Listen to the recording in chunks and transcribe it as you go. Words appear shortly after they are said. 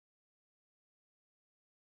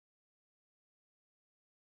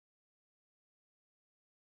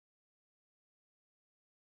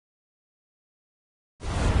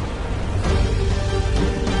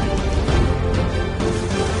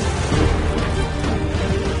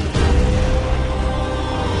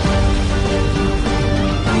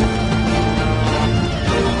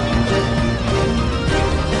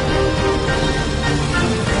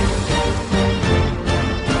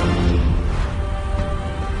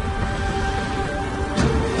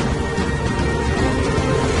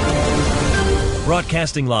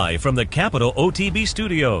Broadcasting live from the Capital OTB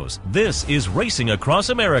studios, this is Racing Across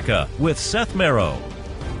America with Seth Merrow.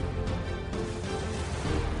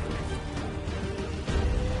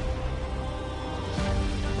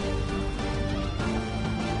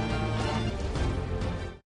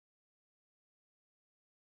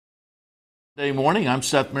 Day morning, I'm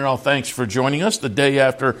Seth Merrow. Thanks for joining us the day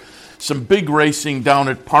after some big racing down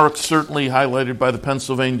at PARX, certainly highlighted by the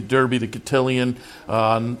Pennsylvania Derby, the Cotillion,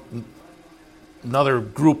 another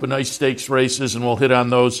group of nice stakes races, and we'll hit on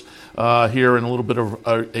those here in a little bit of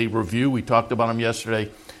a review. We talked about them yesterday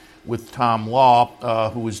with Tom Law,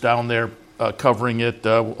 who was down there covering it,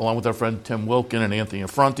 along with our friend Tim Wilkin and Anthony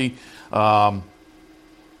Affronti.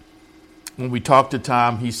 When we talked to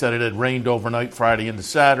Tom, he said it had rained overnight Friday into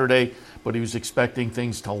Saturday, but he was expecting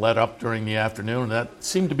things to let up during the afternoon, and that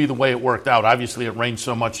seemed to be the way it worked out. Obviously, it rained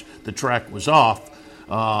so much the track was off,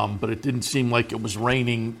 but it didn't seem like it was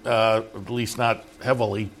raining, at least not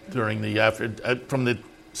heavily during the after. From the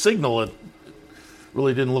signal, it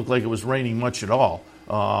really didn't look like it was raining much at all.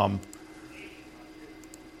 But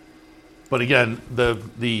again,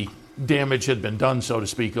 the damage had been done, so to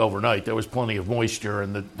speak, overnight. There was plenty of moisture,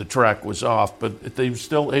 and the track was off, but they were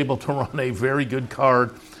still able to run a very good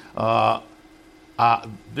card.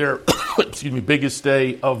 Their biggest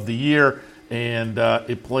day of the year, and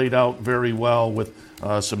it played out very well with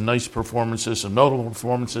some nice performances, some notable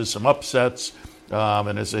performances, some upsets,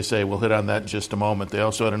 and as I say, we'll hit on that in just a moment. They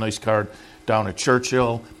also had a nice card down at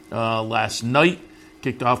Churchill last night,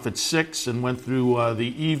 kicked off at 6 and went through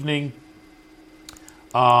the evening.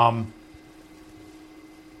 And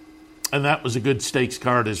that was a good stakes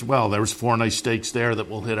card as well. There was 4 nice stakes there that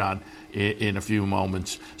we'll hit on in a few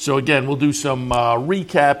moments. So again, we'll do some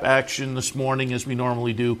recap action this morning as we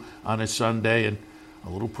normally do on a Sunday, and a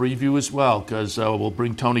little preview as well, because we'll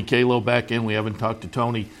bring Tony Kalo back in. We haven't talked to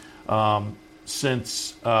Tony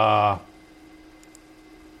since we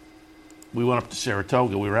went up to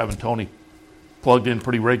Saratoga. We were having Tony plugged in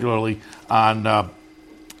pretty regularly on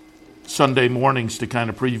Sunday mornings to kind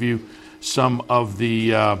of preview some of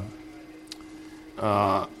the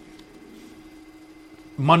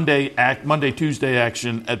Monday, Tuesday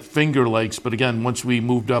action at Finger Lakes. But again, once we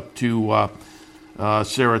moved up to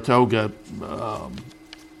Saratoga,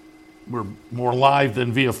 we're more live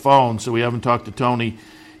than via phone, so we haven't talked to Tony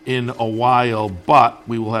in a while. But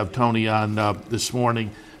we will have Tony on this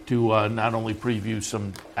morning to not only preview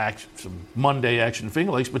some Monday action at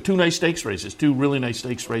Finger Lakes, but 2 nice stakes races, 2 really nice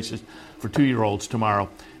stakes races for 2-year-olds tomorrow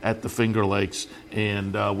at the Finger Lakes.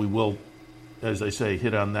 And we will, as I say,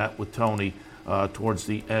 hit on that with Tony towards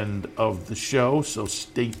the end of the show, so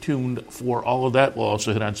stay tuned for all of that. We'll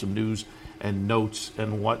also hit on some news and notes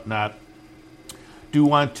and whatnot. Do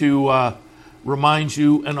want to remind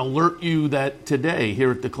you and alert you that today here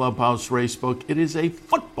at the Clubhouse Racebook, it is a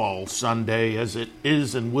football Sunday, as it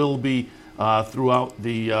is and will be throughout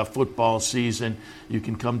the football season. You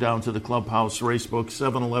can come down to the Clubhouse Racebook,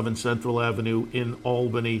 711 Central Avenue in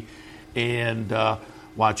Albany, and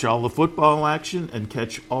watch all the football action and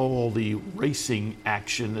catch all the racing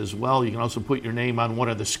action as well. You can also put your name on one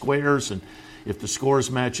of the squares, and if the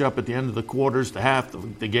scores match up at the end of the quarters, the half,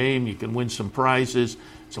 the game, you can win some prizes.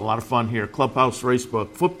 It's a lot of fun here. Clubhouse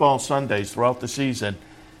Racebook, football Sundays throughout the season,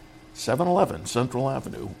 711 Central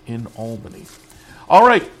Avenue in Albany. All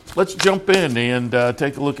right, let's jump in and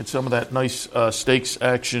take a look at some of that nice stakes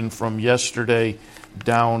action from yesterday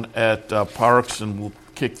down at PARX, and we'll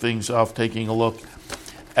kick things off taking a look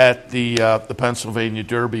at the Pennsylvania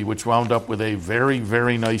Derby, which wound up with a very,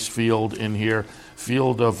 very nice field in here.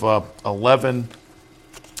 Field of 11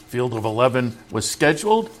 was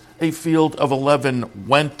scheduled. A field of 11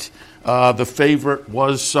 went. The favorite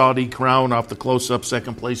was Saudi Crown off the close-up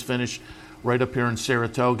second place finish right up here in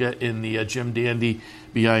Saratoga in the Jim Dandy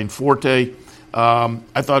behind Forte.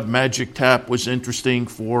 I thought Magic Tap was interesting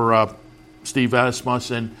for Steve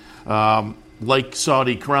Asmussen. Like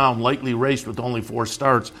Saudi Crown, lightly raced with only 4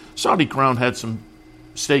 starts. Saudi Crown had some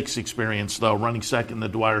stakes experience, though, running second in the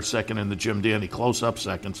Dwyer, second in the Jim Dandy, close-up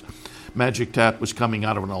seconds. Magic Tap was coming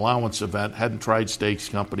out of an allowance event, hadn't tried stakes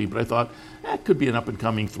company, but I thought that could be an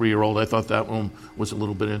up-and-coming 3-year-old. I thought that one was a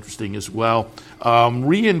little bit interesting as well.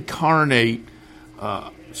 Reincarnate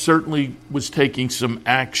certainly was taking some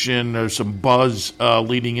action or some buzz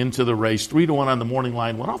leading into the race. 3-1 on the morning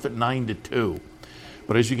line, went off at 9-2.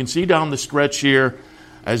 But as you can see down the stretch here,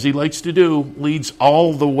 as he likes to do, leads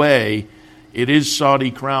all the way. It is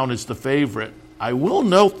Saudi Crown as the favorite. I will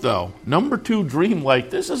note, though, number 2, Dreamlight.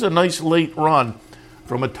 This is a nice late run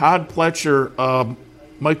from a Todd Pletcher,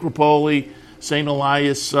 Mike Rapoli, St.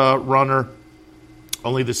 Elias runner.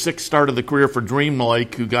 Only the sixth start of the career for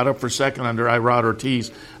Dreamlike, who got up for second under Irod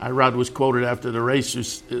Ortiz. Irod was quoted after the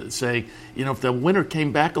race saying, if the winner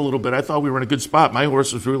came back a little bit, I thought we were in a good spot. My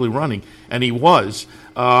horse was really running, and he was.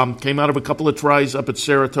 Came out of a couple of tries up at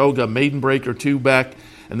Saratoga, maiden breaker, 2 back,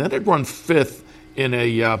 and then it run 5th in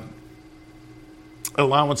a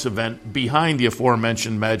allowance event behind the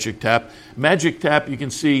aforementioned Magic Tap. Magic Tap, you can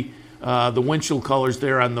see the windshield colors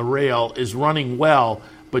there on the rail, is running well,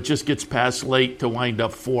 but just gets past late to wind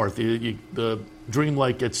up 4th. The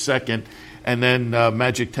Dreamlight gets 2nd, and then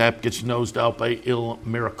Magic Tap gets nosed out by Il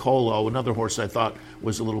Miracolo, another horse I thought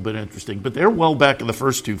was a little bit interesting. But they're well back in the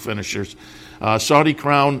first 2 finishers. Saudi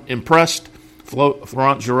Crown impressed.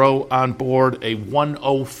 Florent Giraud on board, a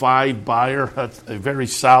 105 buyer. That's a very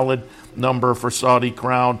solid number for Saudi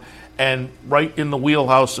Crown, and right in the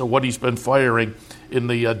wheelhouse of what he's been firing. In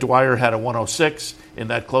the Dwyer had a 106. In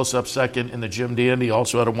that close-up second, in the Jim Dandy,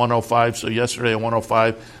 also had a 105. So yesterday a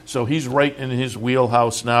 105. So he's right in his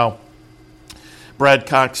wheelhouse now. Brad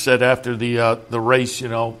Cox said after the race, we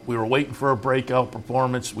were waiting for a breakout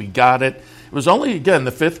performance. We got it. It was only, again,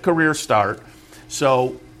 the 5th career start.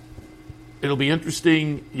 So it'll be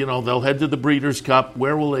interesting. They'll head to the Breeders' Cup.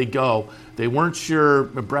 Where will they go? They weren't sure.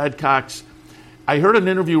 Brad Cox, I heard an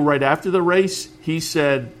interview right after the race. He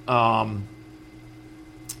said, we'll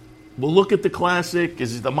look at the Classic.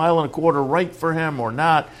 Is the 1.25 miles right for him or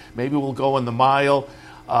not? Maybe we'll go in the mile.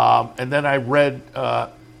 And then I read a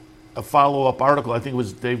follow-up article. I think it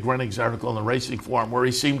was Dave Grenning's article in the Racing Forum, where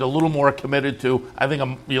he seemed a little more committed to,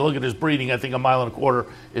 you look at his breeding, I think 1.25 miles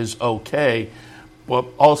is okay. But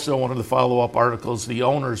also one of the follow-up articles, the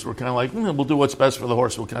owners were kind of like, we'll do what's best for the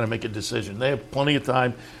horse. We'll kind of make a decision. They have plenty of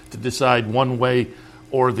time to decide one way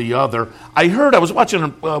or the other. I was watching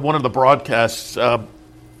one of the broadcasts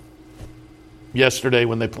yesterday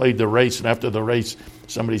when they played the race, and after the race,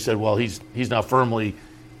 somebody said, well, he's now firmly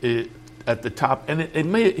at the top. And it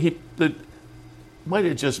might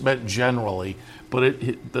have just meant generally, but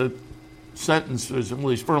the sentence was, well,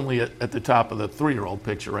 he's firmly at the top of the 3-year-old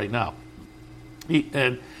picture right now.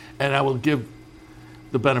 And I will give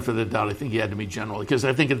the benefit of the doubt. I think he had to be generally, because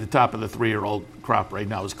I think at the top of the 3-year-old crop right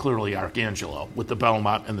now is clearly Arcangelo with the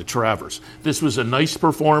Belmont and the Travers. This was a nice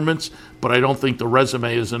performance, but I don't think the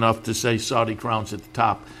resume is enough to say Saudi Crown's at the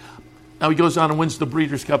top. Now he goes on and wins the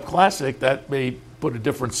Breeders' Cup Classic. That may put a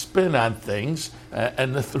different spin on things.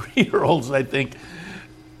 And the 3-year-olds, I think,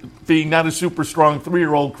 being not a super strong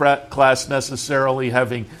 3-year-old class necessarily,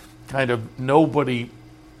 having kind of nobody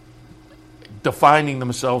defining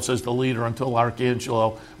themselves as the leader until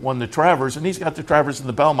Arcangelo won the Travers, and he's got the Travers and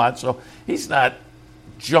the Belmont, so he's not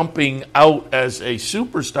jumping out as a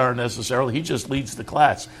superstar necessarily. He just leads the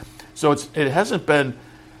class. So it hasn't been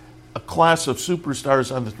a class of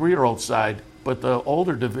superstars on the 3-year-old side, but the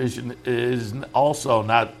older division is also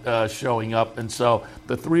not showing up, and so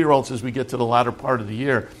the 3-year-olds, as we get to the latter part of the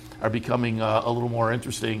year, are becoming a little more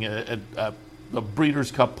interesting. The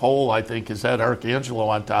Breeders' Cup poll, I think, has had Arcangelo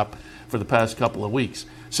on top for the past couple of weeks.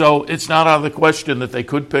 So it's not out of the question that they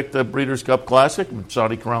could pick the Breeders' Cup Classic, and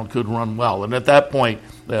Saudi Crown could run well. And at that point,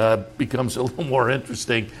 becomes a little more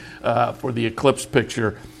interesting for the Eclipse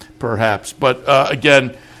picture, perhaps. But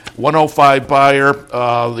again, 105 buyer,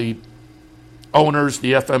 the owners,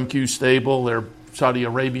 the FMQ stable, their Saudi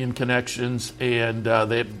Arabian connections, and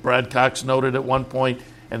Brad Cox noted at one point,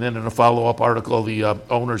 and then in a follow-up article, the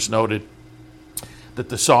owners noted that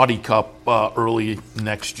the Saudi Cup early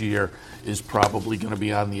next year is probably going to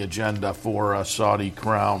be on the agenda for Saudi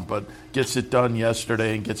Crown, but gets it done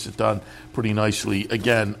yesterday and gets it done pretty nicely,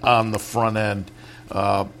 again, on the front end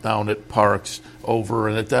down at PARX over.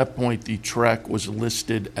 And at that point, the track was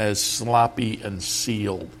listed as sloppy and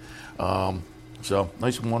sealed. So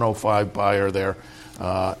nice 105 buyer there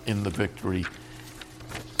in the victory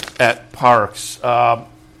at PARX.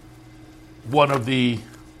 One of the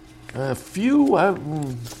few,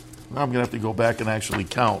 I'm going to have to go back and actually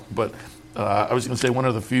count, but I was going to say one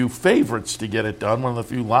of the few favorites to get it done, one of the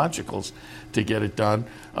few logicals to get it done,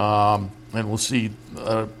 and we'll see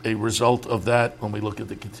a result of that when we look at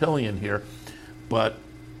the cotillion here. But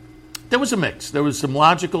there was a mix. There was some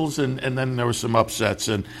logicals, and then there was some upsets,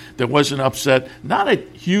 and there was an upset, not a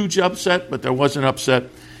huge upset, but there was an upset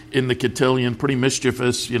in the cotillion, pretty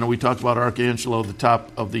mischievous. We talked about Arcangelo, the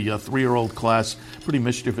top of the 3-year-old class. Pretty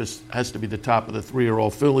mischievous, has to be the top of the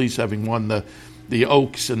 3-year-old fillies, having won the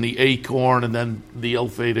Oaks and the Acorn, and then the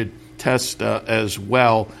ill-fated Test as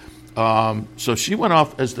well. So she went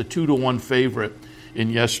off as the 2-1 favorite in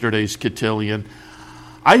yesterday's cotillion.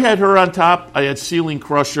 I had her on top. I had Ceiling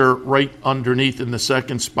Crusher right underneath in the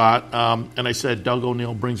second spot. And I said Doug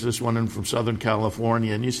O'Neill brings this one in from Southern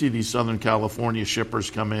California. And you see these Southern California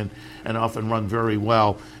shippers come in and often run very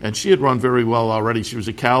well. And she had run very well already. She was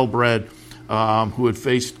a Calbred who had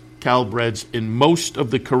faced Calbreds in most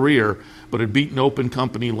of the career, but had beaten Open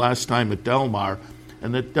Company last time at Del Mar.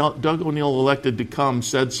 And that Doug O'Neill elected to come,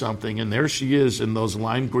 said something, and there she is in those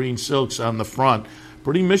lime green silks on the front.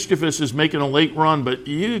 Pretty Mischievous is making a late run, but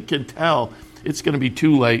you can tell it's going to be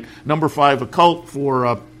too late. Number 5, Occult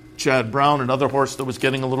for Chad Brown, another horse that was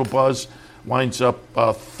getting a little buzz, winds up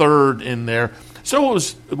third in there. So it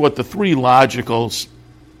was, the 3 logicals.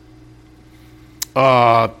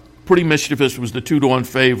 Pretty Mischievous was the 2-1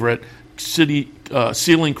 favorite.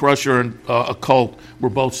 Ceiling Crusher and Occult were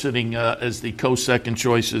both sitting as the co-second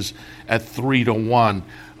choices at 3-1.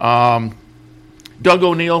 Doug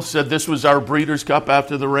O'Neill said this was our Breeders' Cup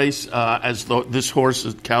after the race, as though this horse,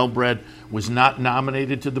 Calbred, was not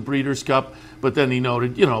nominated to the Breeders' Cup. But then he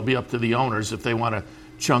noted, it'll be up to the owners if they want to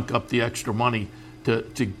chunk up the extra money to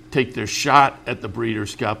take their shot at the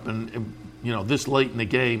Breeders' Cup. And this late in the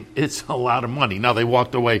game, it's a lot of money. Now, they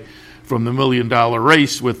walked away from the $1 million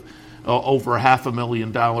race with over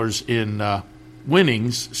 $500,000 in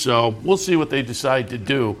winnings. So we'll see what they decide to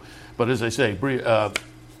do. But as I say,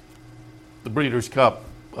 the Breeders' Cup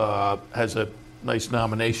has a nice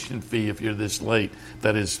nomination fee if you're this late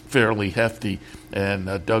that is fairly hefty.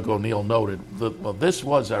 And Doug O'Neill noted, this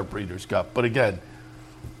was our Breeders' Cup. But again,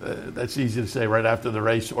 that's easy to say right after the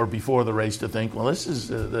race or before the race to think, this is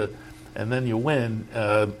and then you win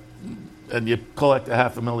and you collect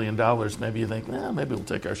 $500,000. Maybe you think, maybe we'll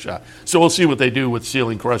take our shot. So we'll see what they do with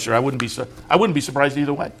Ceiling Crusher. I wouldn't be surprised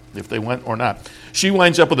either way if they went or not. She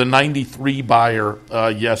winds up with a 93 buyer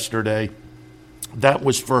yesterday. That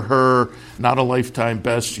was for her, not a lifetime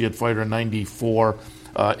best. She had fighter 94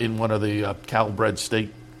 in one of the Calbred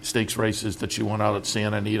stakes races that she won out at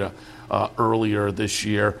Santa Anita earlier this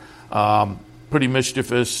year. Pretty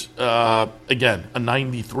Mischievous, again, a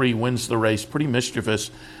 93 wins the race. Pretty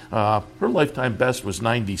Mischievous, her lifetime best was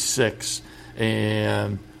 96.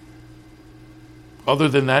 And other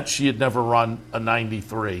than that, she had never run a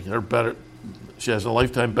 93. She has a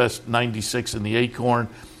lifetime best 96 in the Acorn.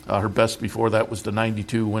 Her best before that was the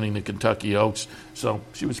 92, winning the Kentucky Oaks. So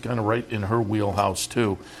she was kind of right in her wheelhouse,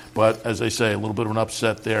 too. But as I say, a little bit of an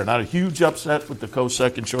upset there. Not a huge upset with the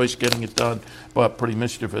co-second choice getting it done, but Pretty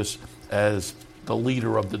Mischievous, as the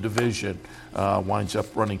leader of the division, winds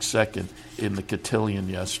up running second in the cotillion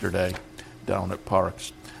yesterday down at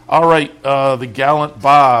PARX. All right, the Gallant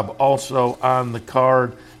Bob also on the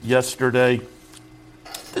card yesterday.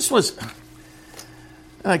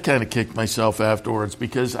 I kind of kicked myself afterwards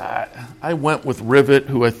because I went with Rivet,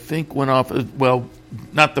 who I think went off,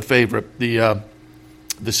 not the favorite, the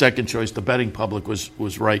second choice. The betting public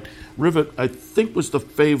was right. Rivet, I think, was the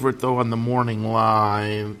favorite, though, on the morning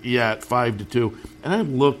line, at 5-2. And I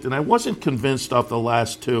looked, and I wasn't convinced off the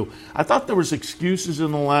last 2. I thought there was excuses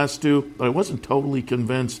in the last 2, but I wasn't totally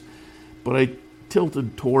convinced. But I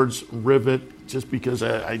tilted towards Rivet just because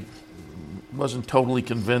I wasn't totally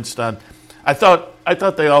convinced on. I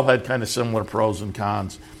thought they all had kind of similar pros and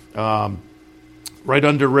cons. Right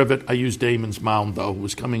under Rivet, I used Damon's Mound, though, who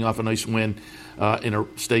was coming off a nice win in a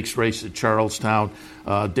stakes race at Charlestown.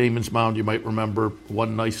 Damon's Mound, you might remember,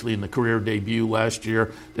 won nicely in the career debut last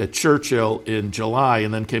year at Churchill in July,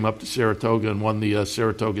 and then came up to Saratoga and won the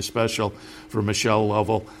Saratoga Special for Michelle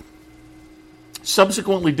Lovell.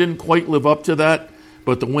 Subsequently didn't quite live up to that,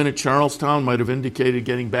 but the win at Charlestown might have indicated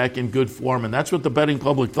getting back in good form, and that's what the betting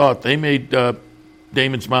public thought. They made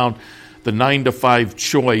Damon's Mound the 9-5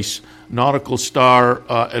 choice. Nautical Star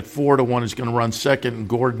at 4-1 is going to run second, and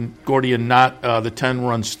Gordian Knot, the 10,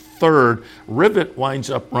 runs third. Rivet winds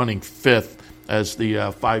up running fifth as the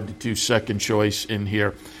 5-2 second choice in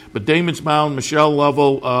here. But Damon's Mound, Michelle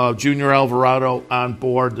Lovell, Junior Alvarado on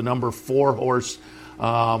board, the number 4 horse,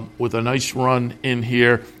 with a nice run in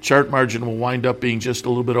here. Chart margin will wind up being just a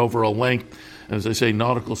little bit over a length. And as I say,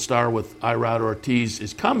 Nautical Star with Irad Ortiz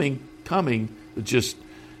is coming. It's just,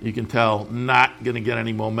 you can tell, not going to get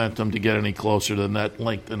any momentum to get any closer than that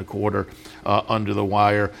length and a quarter under the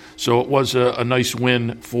wire. So it was a nice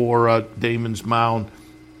win for Damon's Mound.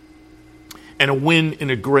 And a win in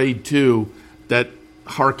a grade 2 that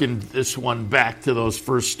harkened this one back to those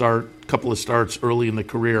first couple of starts early in the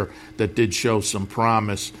career that did show some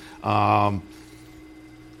promise.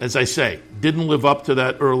 As I say, didn't live up to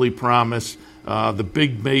that early promise. The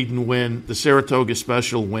big maiden win, the Saratoga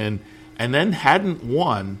Special win, and then hadn't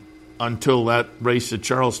won until that race at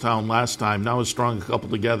Charlestown last time. Now has strung a couple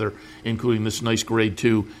together, including this nice grade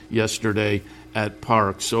 2 yesterday at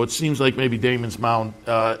PARX. So it seems like maybe Damon's Mound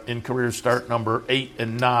in career start number 8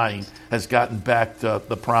 and 9 has gotten back to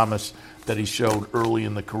the promise that he showed early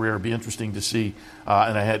in the career. It'd be interesting to see,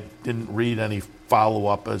 and I didn't read any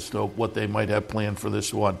follow-up as to what they might have planned for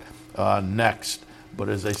this one next. But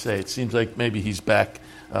as I say, it seems like maybe he's back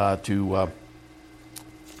to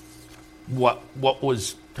what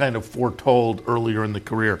was kind of foretold earlier in the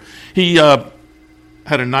career. He had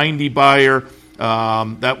a 90 buyer.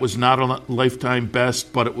 That was not a lifetime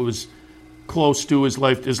best, but it was close to his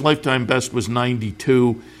life. His lifetime best was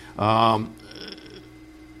 92.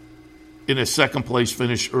 In a second-place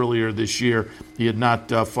finish earlier this year, he had not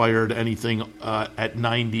fired anything at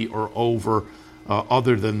 90 or over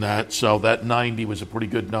other than that. So that 90 was a pretty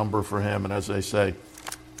good number for him. And as I say,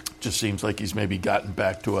 just seems like he's maybe gotten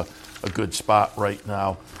back to a good spot right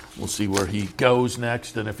now. We'll see where he goes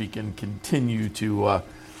next and if he can continue to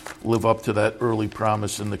live up to that early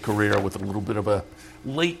promise in the career with a little bit of a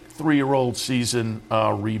late 3-year-old season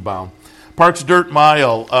rebound. PARX Dirt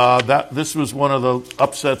Mile, this was one of the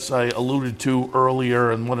upsets I alluded to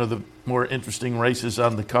earlier and one of the more interesting races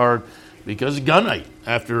on the card because Gunite,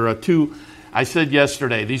 after I said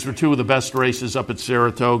yesterday, these were two of the best races up at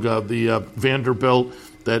Saratoga. The Vanderbilt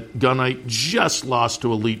that Gunite just lost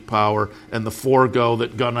to Elite Power and the Forgo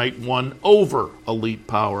that Gunite won over Elite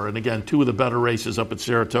Power. And again, two of the better races up at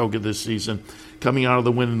Saratoga this season. Coming out of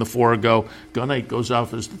the win in the Forgo, Gunite goes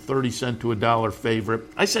off as the 30-cent to $1 favorite.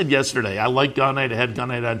 I said yesterday, I like Gunite. I had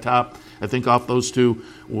Gunite on top. I think off those two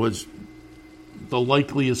was the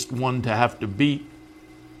likeliest one to have to beat.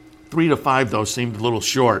 3 to 5, though, seemed a little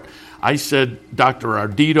short. I said Dr.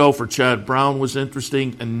 Ardito for Chad Brown was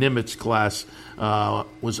interesting, and Nimitz Class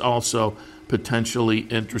was also potentially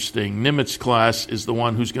interesting. Nimitz Class is the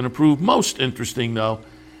one who's going to prove most interesting, though.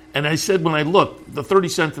 And I said when I looked, the 30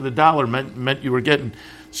 cents to the dollar meant you were getting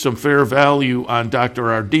some fair value on Dr.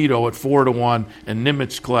 Ardito at 4 to 1 and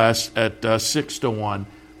Nimitz Class at 6 to 1.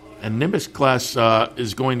 And Nimitz Class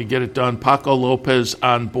is going to get it done. Paco Lopez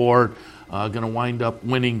on board, going to wind up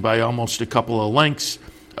winning by almost a couple of lengths.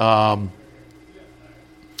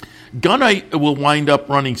 Gunite will wind up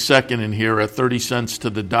running second in here at 30 cents to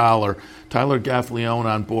the dollar. Tyler Gaffalione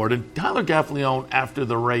on board. And Tyler Gaffalione, after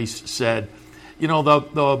the race, said, you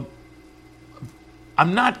know,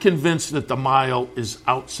 I'm not convinced that the mile is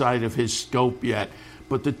outside of his scope yet,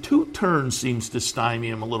 but the 2 turns seems to stymie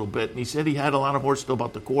him a little bit. And he said he had a lot of horse still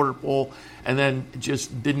about the quarter pole and then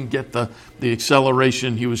just didn't get the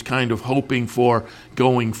acceleration he was kind of hoping for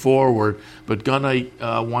going forward. But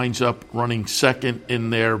Gunite winds up running second in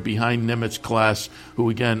there behind Nimitz Class, who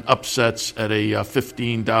again upsets at a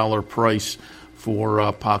 $15 price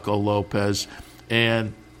for Paco Lopez.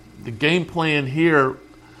 And the game plan here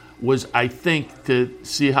was, I think, to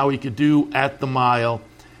see how he could do at the mile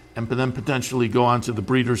and then potentially go on to the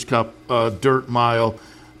Breeders' Cup Dirt Mile.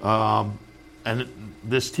 And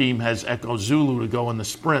this team has Echo Zulu to go in the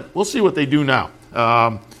sprint. We'll see what they do now.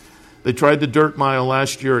 They tried the Dirt Mile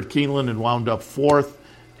last year at Keeneland and wound up 4th.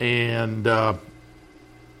 And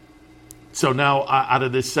so now out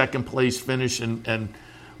of this second-place finish and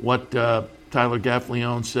what Tyler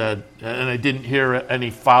Gaffalione said, and I didn't hear any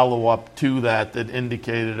follow-up to that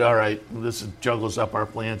indicated, all right, this juggles up our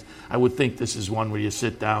plans. I would think this is one where you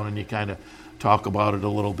sit down and you kind of talk about it a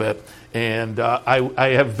little bit. And I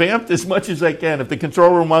have vamped as much as I can. If the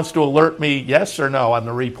control room wants to alert me, yes or no on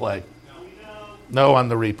the replay? No on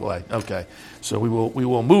the replay. Okay. So we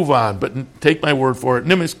will move on. But take my word for it.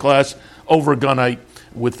 Nimitz Class over Gunite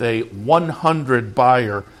with a 100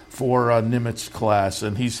 buyer for Nimitz Class,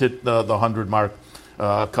 and he's hit the 100 mark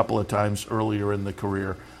a couple of times earlier in the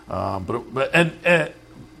career. But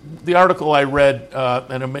the article I read,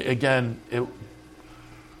 and again,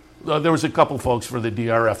 there was a couple folks for the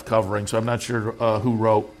DRF covering, so I'm not sure who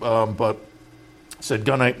wrote, but said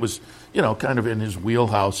Gunite was, kind of in his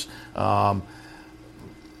wheelhouse.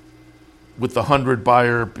 With the 100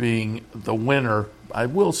 buyer being the winner, I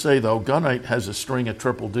will say, though, Gunite has a string of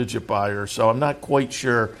triple-digit buyers, so I'm not quite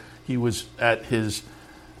sure he was at his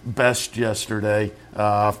best yesterday,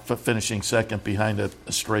 finishing second behind a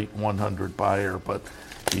straight 100 buyer. But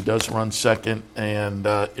he does run second, and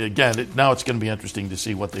again, now it's going to be interesting to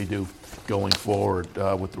see what they do going forward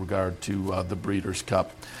with regard to the Breeders'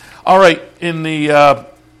 Cup. All right, in the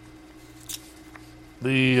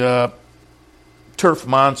Turf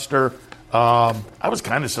Monster, I was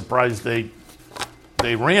kind of surprised they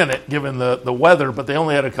ran it given the weather, but they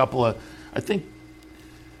only had a couple of, I think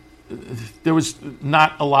there was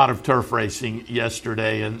not a lot of turf racing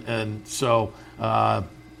yesterday, and so I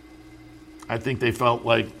I think they felt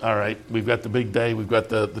like, all right, we've got the big day, we've got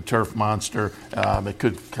the turf monster. It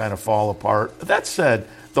could kind of fall apart. That said,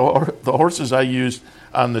 the horses I used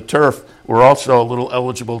on the turf were also a little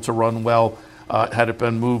eligible to run well had it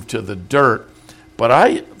been moved to the dirt. But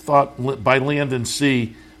I thought By Land and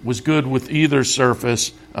Sea was good with either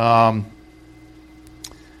surface. By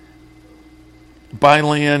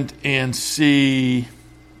Land and Sea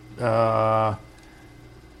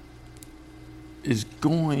is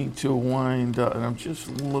going to wind up, and I'm just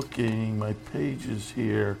looking, my pages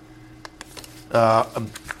here. I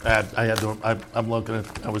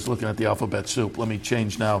was looking at the alphabet soup. Let me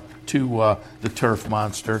change now to the turf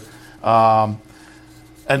monster.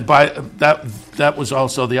 And by that was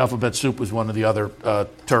also, the alphabet soup was one of the other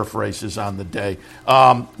turf races on the day.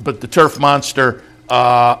 But the turf monster,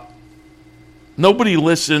 Nobody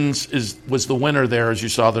Listens was the winner there, as you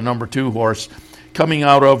saw, the number 2 horse, coming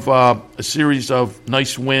out of a series of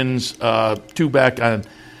nice wins, 2 back on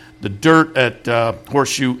the dirt at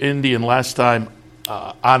Horseshoe Indy, and last time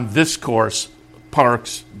on this course,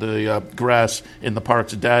 PARX, the grass in the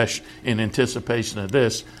PARX Dash, in anticipation of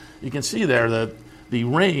this. You can see there that the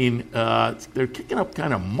rain, they're kicking up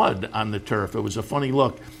kind of mud on the turf. It was a funny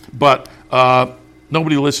look. But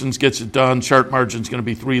Nobody Listens gets it done. Chart margin's going to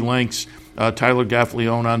be 3 lengths. Tyler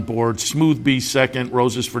Gaffalione on board. Smooth B second.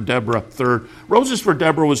 Roses for Deborah third. Roses for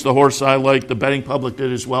Deborah was the horse I liked. The betting public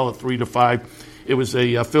did as well at 3-5. It was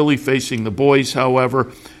a filly facing the boys,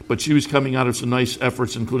 however, but she was coming out of some nice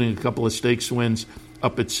efforts, including a couple of stakes wins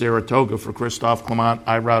up at Saratoga for Christophe Clement.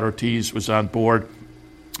 Irod Ortiz was on board.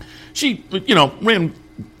 She, ran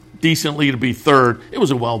decently to be third. It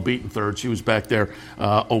was a well-beaten third. She was back there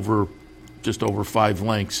just over 5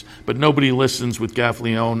 lengths. But Nobody Listens with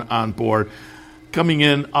Gaffalione on board. Coming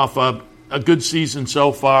in off a good season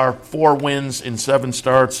so far, 4 wins in 7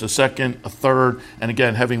 starts, a second, a third, and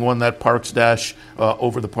again, having won that PARX Dash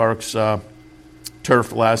over the PARX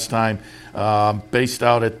turf last time, based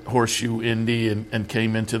out at Horseshoe Indy, and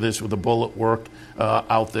came into this with a bullet work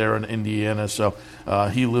out there in Indiana. So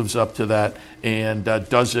he lives up to that and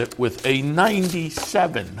does it with a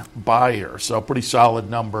 97 buyer. So pretty solid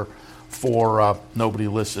number for Nobody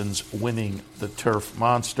Listens winning the turf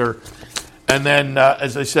monster. And then,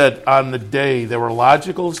 as I said, on the day, there were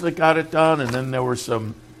logicals that got it done, and then there were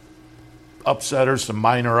some upsetters, some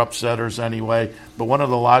minor upsetters anyway. But one of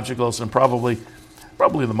the logicals, and probably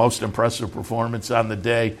the most impressive performance on the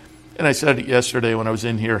day, and I said it yesterday when I was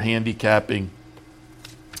in here handicapping,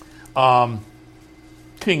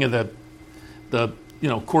 king of the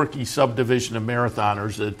quirky subdivision of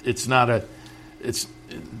marathoners.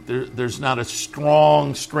 There's not a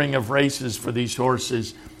strong string of races for these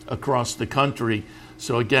horses across the country.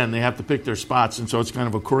 So again, they have to pick their spots, and so it's kind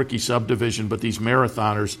of a quirky subdivision. But these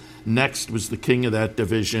marathoners, Next was the king of that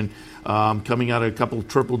division, coming out of a couple of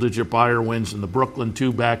triple-digit buyer wins in the Brooklyn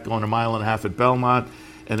 2-back, going 1.5 miles at Belmont,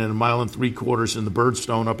 and then 1 3/4 miles in the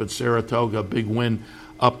Birdstone up at Saratoga, big win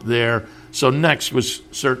up there. So Next was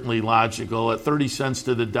certainly logical at 30 cents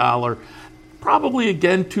to the dollar. Probably,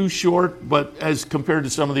 again, too short, but as compared to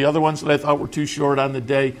some of the other ones that I thought were too short on the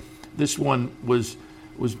day, this one was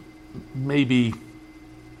maybe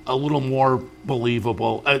a little more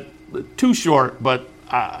believable. Too short, but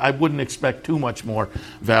I wouldn't expect too much more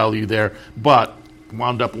value there. But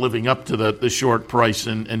wound up living up to the short price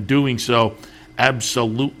and doing so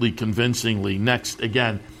absolutely convincingly. Next,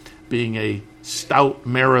 again, being a stout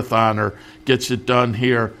marathoner, gets it done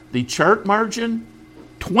here. The chart margin,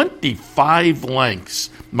 25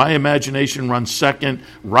 lengths. My Imagination runs second,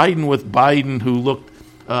 riding with Biden, who looked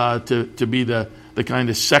to be the kind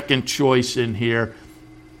of second choice in here,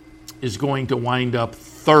 is going to wind up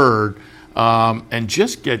third and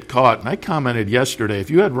just get caught. And I commented yesterday,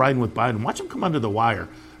 if you had Riding with Biden, watch him come under the wire.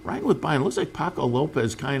 Riding with Biden, looks like Paco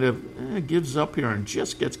Lopez kind of gives up here and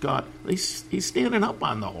just gets caught. He's standing up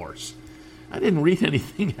on the horse. I didn't read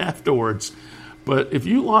anything afterwards. But if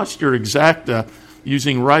you lost your exacta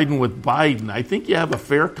using Riding with Biden, I think you have a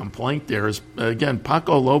fair complaint there. Again,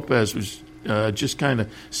 Paco Lopez was just kind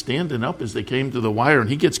of standing up as they came to the wire, and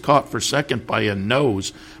he gets caught for second by a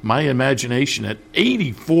nose. My Imagination at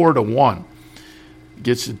 84-1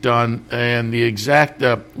 gets it done, and the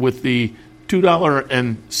exacta with the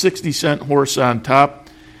 $2.60 horse on top,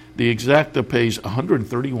 the exacta pays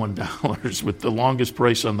 $131 with the longest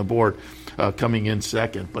price on the board coming in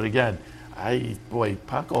second. But again,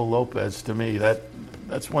 Paco Lopez, to me,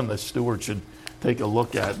 that's one the steward should take a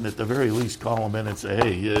look at, and at the very least call him in and say,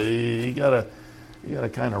 hey, you gotta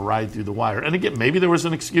kind of ride through the wire. And again, maybe there was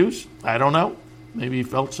an excuse. I don't know. Maybe he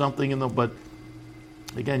felt something but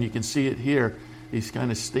again, you can see it here. He's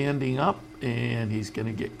kind of standing up, and he's going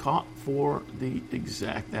to get caught for the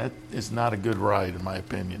exact. That is not a good ride, in my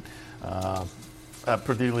opinion.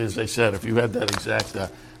 Particularly, as I said, if you had that exact,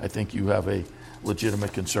 I think you have a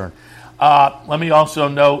legitimate concern. Let me also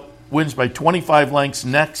note, wins by 25 lengths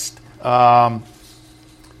next, and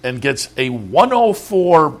gets a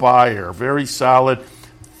 104 buyer. Very solid.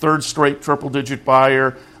 Third straight triple-digit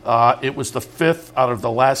buyer. It was the fifth out of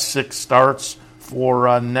the last 6 starts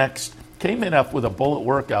for next. Came in up with a bullet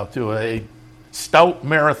workout, too. A stout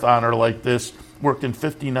marathoner like this worked in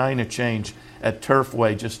 59 a change at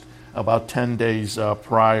Turfway just about 10 days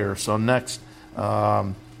prior. So next,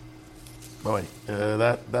 that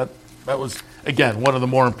was, again, one of the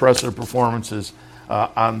more impressive performances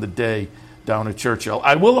on the day down at Churchill.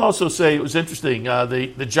 I will also say it was interesting,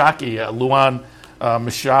 the jockey, Luan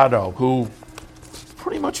Machado, who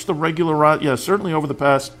pretty much the regular, certainly over the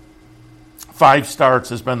past 5 starts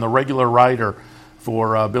has been the regular rider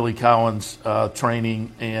for Billy Cowan's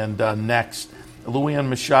training and next. Luan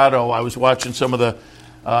Machado, I was watching some of the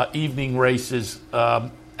evening races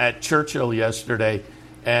at Churchill yesterday,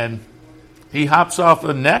 and he hops off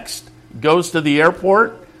the next, goes to the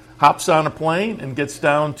airport, hops on a plane, and gets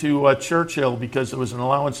down to Churchill because it was an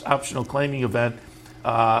allowance optional claiming event,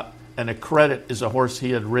 and a credit is a horse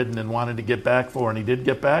he had ridden and wanted to get back for, and he did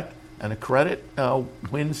get back, and a credit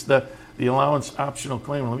wins the allowance optional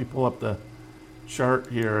claim. Let me pull up the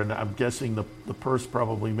chart here, and I'm guessing the purse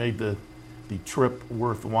probably made the trip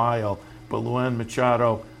worthwhile. But Luan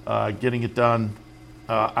Machado getting it done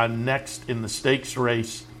on next in the stakes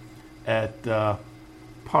race at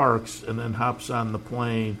PARX, and then hops on the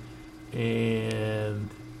plane, and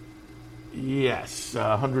yes,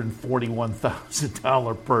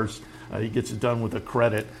 $141,000 purse. He gets it done with a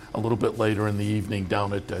credit a little bit later in the evening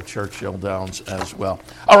down at Churchill Downs as well.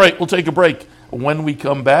 All right, we'll take a break. When we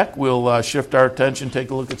come back, we'll shift our attention,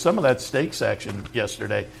 take a look at some of that stakes action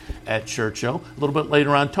yesterday at Churchill. A little bit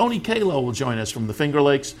later on, Tony Kalo will join us from the Finger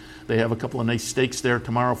Lakes. They have a couple of nice stakes there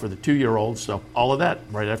tomorrow for the 2-year-olds. So all of that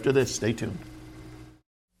right after this. Stay tuned.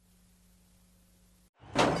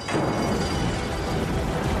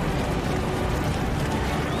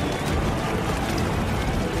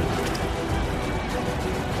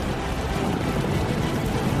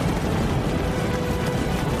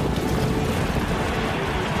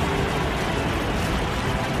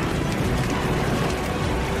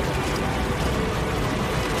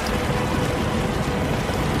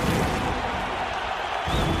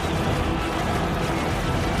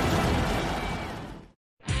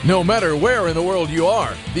 No matter where in the world you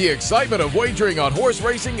are, the excitement of wagering on horse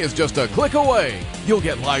racing is just a click away. You'll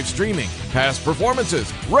get live streaming, past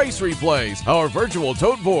performances, race replays, our virtual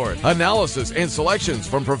tote board, analysis and selections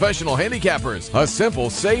from professional handicappers, a simple,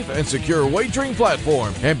 safe, and secure wagering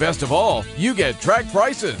platform, and best of all, you get track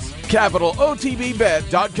prices.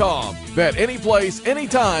 CapitalOTBBet.com. Bet any place,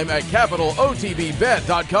 anytime at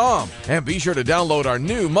CapitalOTBBet.com. And be sure to download our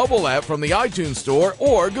new mobile app from the iTunes Store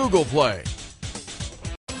or Google Play.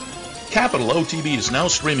 Capital OTB is now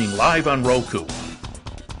streaming live on Roku.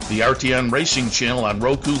 The RTN Racing channel on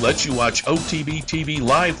Roku lets you watch OTB TV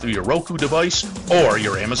live through your Roku device or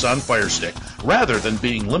your Amazon Fire Stick, rather than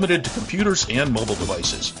being limited to computers and mobile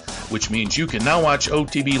devices, which means you can now watch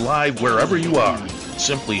OTB live wherever you are.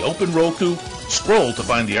 Simply open Roku, scroll to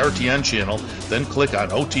find the RTN channel, then click on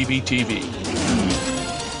OTB TV.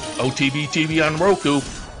 OTB TV on Roku.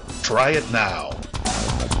 Try it now.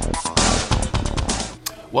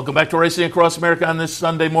 Welcome back to Racing Across America on this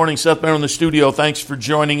Sunday morning. Seth Merrow in the studio. Thanks for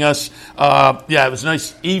joining us. It was a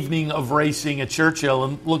nice evening of racing at Churchill,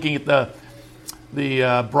 and looking at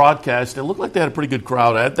the broadcast, it looked like they had a pretty good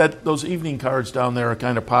crowd. Those evening cards down there are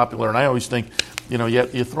kind of popular, and I always think,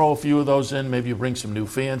 you throw a few of those in, maybe you bring some new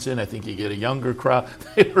fans in. I think you get a younger crowd.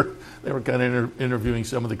 They were kind of interviewing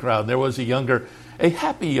some of the crowd. There was a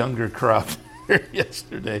happy younger crowd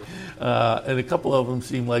yesterday, and a couple of them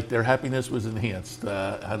seemed like their happiness was enhanced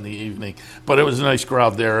on the evening. But it was a nice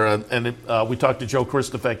crowd there, and we talked to Joe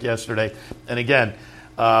Christofek yesterday, and again,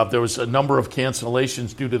 there was a number of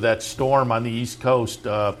cancellations due to that storm on the East Coast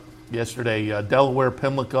yesterday. Delaware,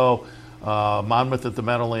 Pimlico, Monmouth at the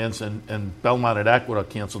Meadowlands, and Belmont at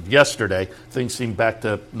Aqueduct canceled yesterday. Things seem back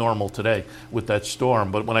to normal today with that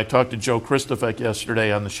storm. But when I talked to Joe Christofek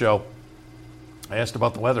yesterday on the show, I asked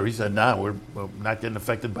about the weather. He said, we're not getting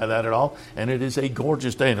affected by that at all. And it is a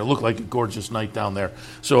gorgeous day, and it looked like a gorgeous night down there.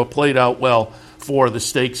 So it played out well for the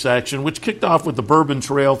stakes action, which kicked off with the Bourbon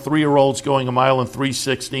Trail, 3-year-olds going 1 mile and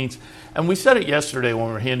 3/16. And we said it yesterday when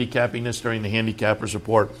we were handicapping this during the Handicappers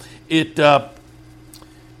Report.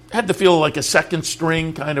 had to feel like a second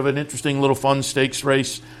string, kind of an interesting little fun stakes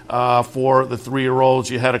race for the 3-year-olds.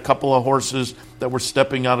 You had a couple of horses that were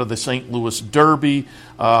stepping out of the St. Louis Derby.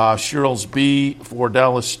 Cheryl's B for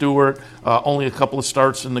Dallas Stewart. Only a couple of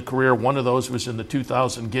starts in the career. One of those was in the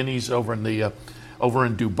 2000 Guineas over in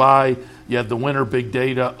Dubai. You had the winner, Big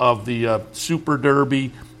Data, of the Super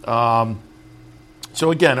Derby.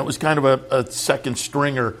 So again, it was kind of a second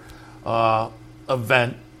stringer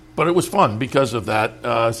event. But it was fun because of that.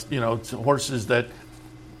 It's horses that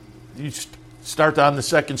you start on the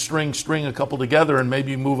second string a couple together, and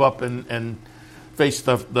maybe move up and face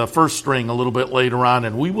the first string a little bit later on.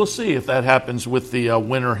 And we will see if that happens with the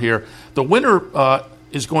winner here. The winner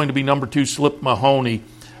is going to be number 2, Slip Mahoney,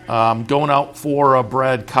 going out for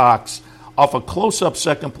Brad Cox off a close-up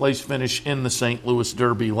second-place finish in the St. Louis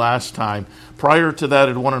Derby last time. Prior to that,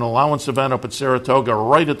 it won an allowance event up at Saratoga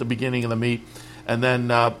right at the beginning of the meet, and then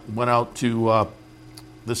went out to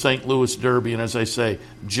the St. Louis Derby, and as I say,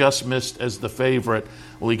 just missed as the favorite.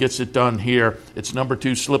 Well, he gets it done here. It's number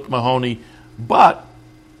 2, Slip Mahoney, but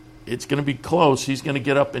it's going to be close. He's going to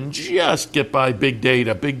get up and just get by Big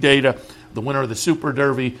Data. Big Data, the winner of the Super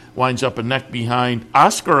Derby, winds up a neck behind.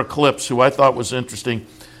 Oscar Eclipse, who I thought was interesting,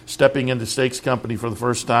 stepping into stakes company for the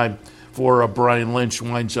first time for Brian Lynch,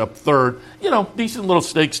 winds up third. Decent little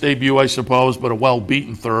stakes debut, I suppose, but a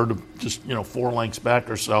well-beaten third, just 4 lengths back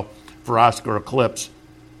or so for Oscar Eclipse.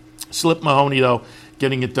 Slip Mahoney, though,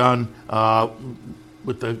 getting it done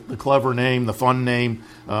with the clever name, the fun name,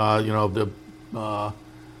 the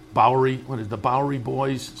Bowery, the Bowery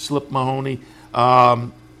Boys, Slip Mahoney,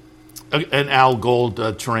 an Al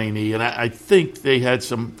Gold trainee. And I think they had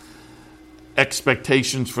some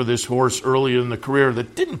expectations for this horse earlier in the career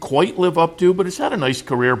that didn't quite live up to, but it's had a nice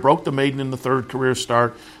career. Broke the maiden in the 3rd career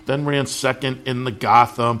start, then ran 2nd in the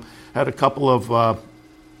Gotham. Had a couple of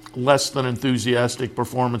less than enthusiastic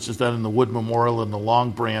performances then in the Wood Memorial and the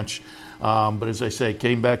Long Branch. But as I say,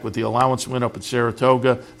 came back with the allowance win up at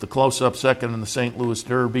Saratoga, the close-up 2nd in the St. Louis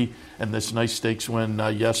Derby, and this nice stakes win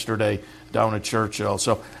yesterday down at Churchill.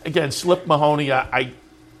 So again, Slip Mahoney, I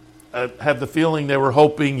have the feeling they were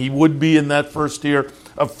hoping he would be in that first tier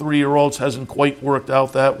of 3-year-olds. Hasn't quite worked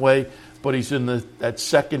out that way, but he's in that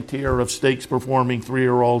second tier of stakes-performing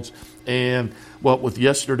 3-year-olds. And with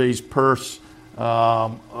yesterday's purse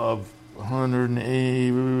of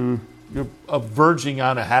 $180, of verging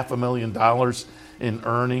on $500,000 in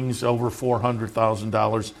earnings, over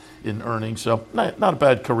 $400,000 in earnings. So not a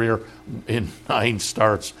bad career in 9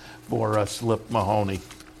 starts for Slip Mahoney.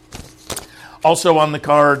 Also on the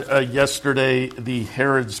card yesterday, the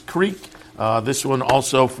Harrods Creek. This one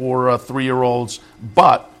also for 3-year-olds,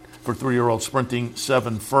 but for 3-year-olds sprinting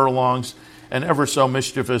 7 furlongs. And Ever So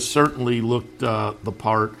Mischievous certainly looked the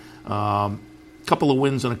part. Couple of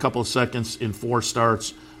wins and a couple of seconds in 4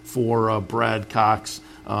 starts for Brad Cox.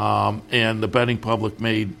 And the betting public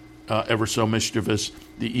made Ever So Mischievous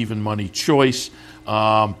the even money choice.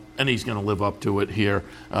 And he's going to live up to it here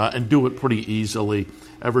and do it pretty easily.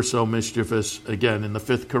 Ever So Mischievous, again, in the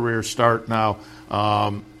 5th career start now,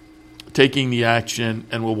 taking the action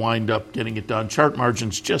and will wind up getting it done. Chart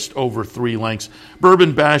margins just over 3 lengths.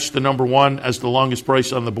 Bourbon Bash, the number 1, as the longest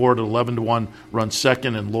price on the board at 11-1, runs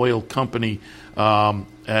 2nd, and Loyal Company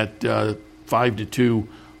at 5-2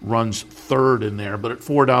 runs 3rd in there. But at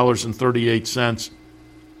 $4.38,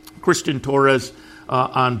 Christian Torres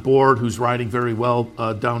on board, who's riding very well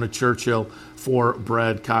down at Churchill for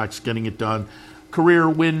Brad Cox, getting it done. Career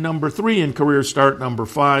win number 3 and career start number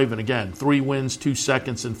 5. And again, 3 wins, 2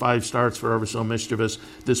 seconds, and 5 starts for Ever So Mischievous.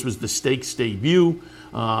 This was the stakes debut.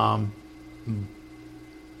 But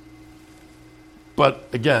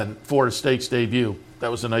again, for a stakes debut,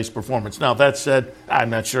 that was a nice performance. Now, that said, I'm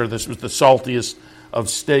not sure this was the saltiest of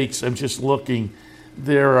stakes. I'm just looking.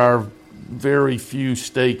 There are very few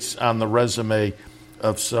stakes on the resume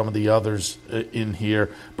of some of the others in here.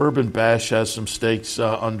 Bourbon Bash has some stakes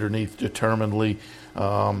underneath determinedly.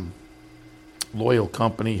 Loyal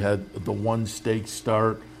Company had the 1 stake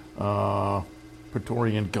start.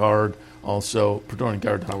 Praetorian Guard also. Praetorian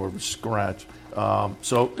Guard, however, scratched.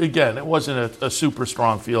 So again, it wasn't a super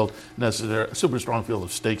strong field necessarily, a super strong field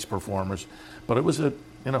of stakes performers, but it was if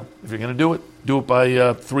you're going to do it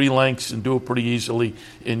by 3 lengths and do it pretty easily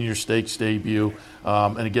in your stakes debut.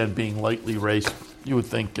 And again, being lightly raced, you would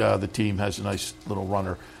think the team has a nice little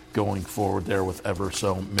runner going forward there with Ever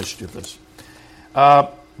So Mischievous.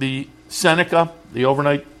 The Seneca,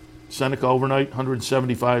 Seneca overnight,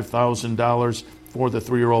 $175,000 for the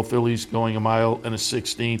 3-year-old fillies, going 1 mile and a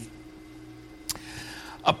 16th.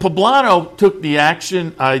 Poblano took the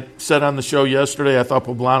action. I said on the show yesterday, I thought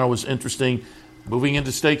Poblano was interesting. moving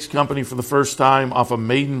into stakes company for the first time off a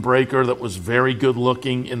maiden breaker that was very good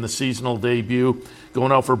looking in the seasonal debut.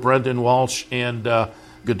 Going out for Brendan Walsh and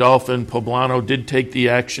Godolphin. Poblano did take the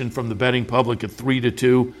action from the betting public at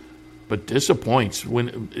 3-2, but disappoints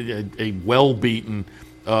when a well-beaten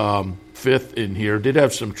fifth in here. Did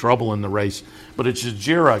have some trouble in the race, but it's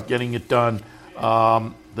Jajira getting it done.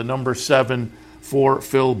 The number 7 for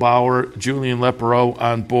Phil Bauer, Julian Lepereau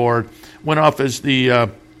on board. Went off as the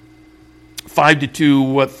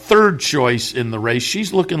 5-2 third choice in the race.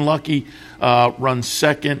 She's looking lucky. Runs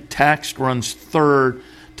second. Taxed runs third.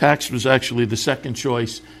 Taxed was actually the second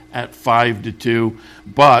choice at 5-2,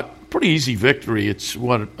 but pretty easy victory. It's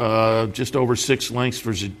just over 6 lengths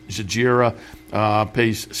for Jajira.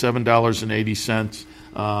 Pays $7.80.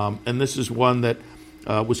 And this is one that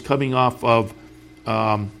was coming off of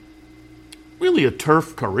really a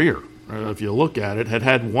turf career. If you look at it,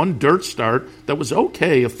 had one dirt start that was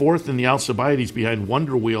okay, a fourth in the Alcibiades behind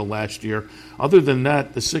Wonder Wheel last year. Other than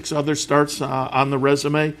that, the 6 other starts on the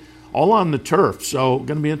resume, all on the turf. So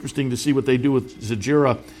going to be interesting to see what they do with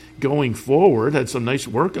Jajira going forward. Had some nice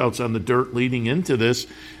workouts on the dirt leading into this.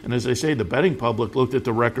 And as I say, the betting public looked at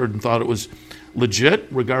the record and thought it was legit,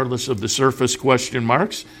 regardless of the surface question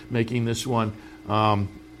marks, making this one 5-2.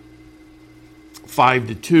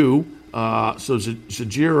 So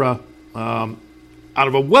Jajira, out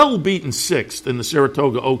of a well-beaten 6th in the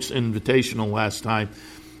Saratoga Oaks Invitational last time,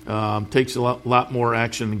 takes a lot more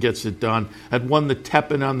action and gets it done. Had won the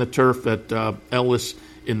Tepin on the turf at Ellis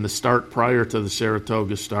in the start prior to the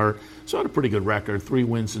Saratoga start. So had a pretty good record, 3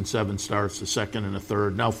 wins in 7 starts, a second and a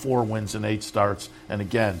third. Now 4 wins in 8 starts. And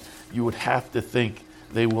again, you would have to think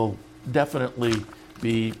they will definitely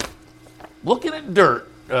be looking at dirt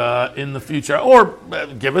in the future, or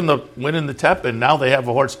given the win in the Tepin, now they have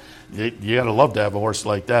a horse. You gotta love to have a horse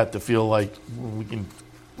like that to feel like we can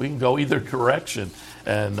go either direction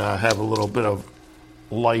and have a little bit of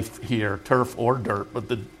life here, turf or dirt. But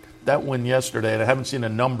that win yesterday, and I haven't seen a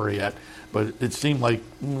number yet, but it seemed like,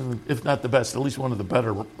 if not the best, at least one of the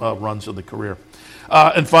better runs of the career.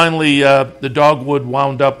 And finally, the Dogwood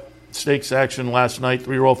wound up stakes action last night.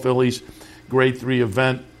 3-year-old fillies, Grade 3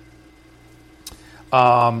 event.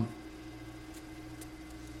 I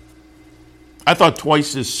thought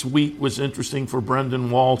Twice as Sweet was interesting for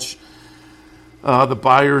Brendan Walsh. The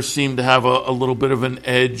buyers seemed to have a little bit of an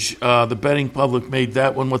edge. The betting public made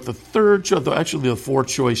that one with the third choice, actually the fourth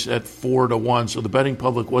choice at 4-1. So the betting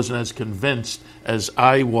public wasn't as convinced as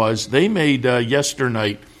I was. They made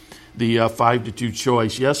yesternight the 5-2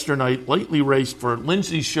 choice. Yesternight, lightly raced for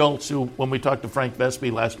Lindsay Schultz, who, when we talked to Frank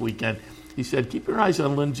Vespi last weekend, he said, keep your eyes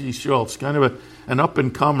on Lindsay Schultz, kind of an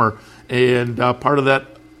up-and-comer. And part of that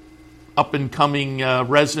up-and-coming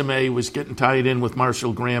resume was getting tied in with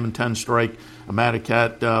Marshall Graham and 10 Strike, a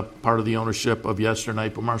Matacat, part of the ownership of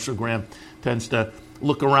yesternight. But Marshall Graham tends to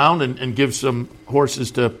look around and give some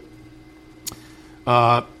horses to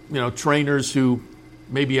trainers who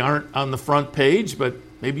maybe aren't on the front page, but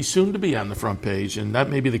maybe soon to be on the front page. And that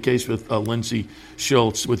may be the case with Lindsay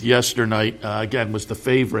Schultz with yesternight. Again, was the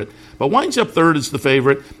favorite. But winds up third as the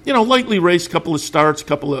favorite. Lightly raced, couple of starts,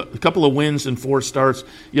 couple of wins in 4 starts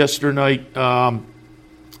yesternight.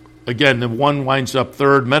 Again, the 1 winds up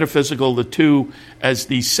third. Metaphysical, the 2, as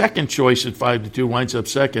the second choice at 5-2, winds up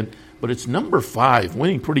second. But it's number 5,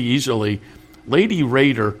 winning pretty easily. Lady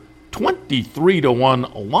Raider,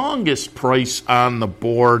 23-1, longest price on the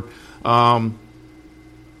board.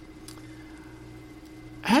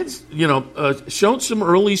 Had shown some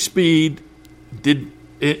early speed, did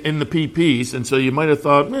in the PPs, and so you might have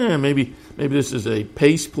thought, maybe this is a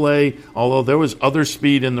pace play. Although there was other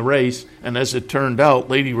speed in the race, and as it turned out,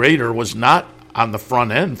 Lady Raider was not on the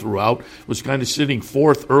front end throughout. Was kind of sitting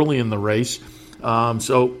 4th early in the race.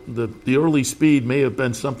 So the early speed may have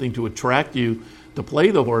been something to attract you to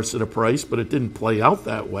play the horse at a price, but it didn't play out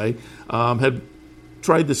that way. Had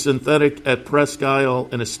tried the synthetic at Presque Isle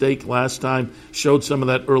in a stake last time, showed some of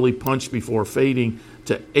that early punch before fading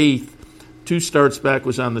to 8th. 2 starts back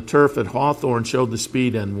was on the turf at Hawthorne, showed the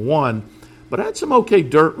speed and won, but had some okay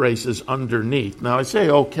dirt races underneath. Now, I say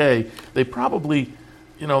okay, they probably,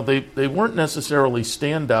 they weren't necessarily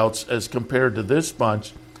standouts as compared to this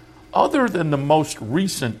bunch, other than the most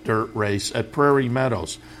recent dirt race at Prairie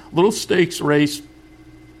Meadows. Little stakes race,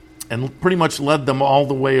 and pretty much led them all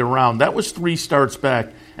the way around. That was 3 starts back,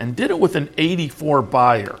 and did it with an 84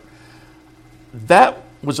 buyer. That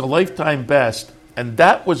was a lifetime best, and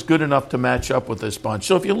that was good enough to match up with this bunch.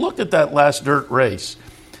 So if you looked at that last dirt race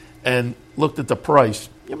and looked at the price,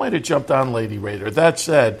 you might have jumped on Lady Raider. That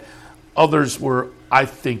said, Others were, I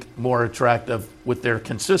think, more attractive with their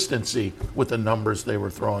consistency with the numbers they were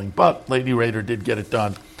throwing. But Lady Raider did get it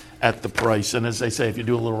done at the price. And as they say, if you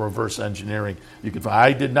do a little reverse engineering, you can find.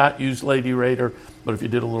 I did not use Lady Raider, but if you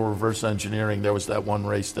did a little reverse engineering, there was that one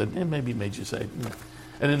race that maybe made you say,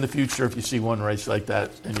 And in the future, if you see one race like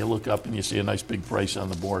that and you look up and you see a nice big price on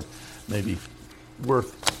the board, maybe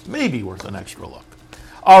worth an extra look.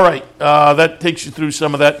 All right, that takes you through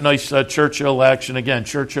some of that nice Churchill action. Again,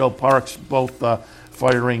 Churchill, PARX, both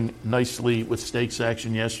firing nicely with stakes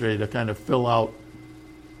action yesterday to kind of fill out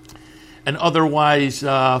an otherwise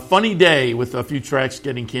funny day with a few tracks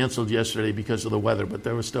getting canceled yesterday because of the weather, but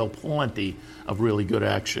there was still plenty of really good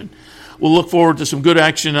action. We'll look forward to some good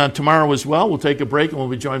action tomorrow as well. We'll take a break, and we'll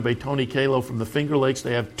be joined by Tony Kalo from the Finger Lakes.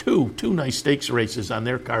 They have two nice stakes races on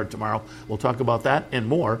their card tomorrow. We'll talk about that and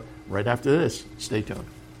more right after this. Stay tuned.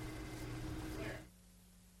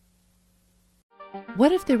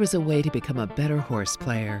 What if there was a way to become a better horse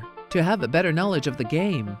player, to have a better knowledge of the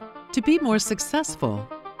game, to be more successful?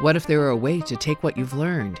 What if there were a way to take what you've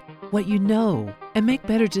learned, what you know, and make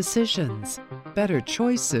better decisions, better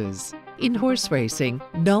choices? In horse racing,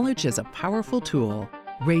 knowledge is a powerful tool.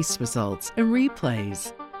 Race results and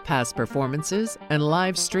replays, past performances and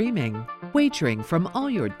live streaming, wagering from all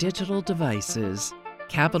your digital devices.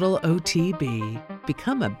 Capital OTB.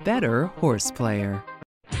 Become a better horse player.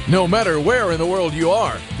 No matter where in the world you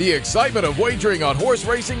are, the excitement of wagering on horse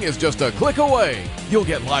racing is just a click away. You'll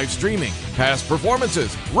get live streaming, past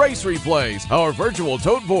performances, race replays, our virtual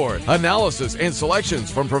tote board, analysis and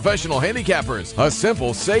selections from professional handicappers, a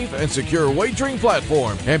simple, safe, and secure wagering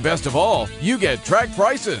platform, and best of all, you get track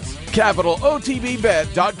prices.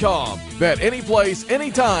 CapitalOTBBet.com. Bet any place,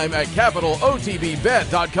 anytime at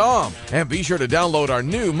CapitalOTBBet.com. And be sure to download our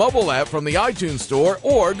new mobile app from the iTunes Store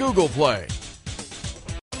or Google Play.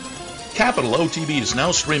 Capital OTB is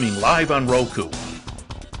now streaming live on Roku.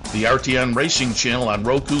 The RTN Racing channel on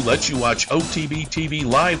Roku lets you watch OTB TV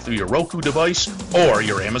live through your Roku device or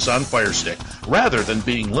your Amazon Fire Stick, rather than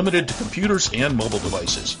being limited to computers and mobile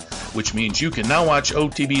devices, which means you can now watch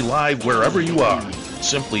OTB live wherever you are.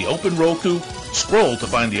 Simply open Roku, scroll to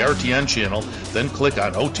find the RTN channel, then click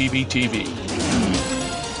on OTB TV.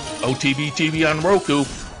 OTB TV on Roku.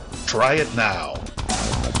 Try it now.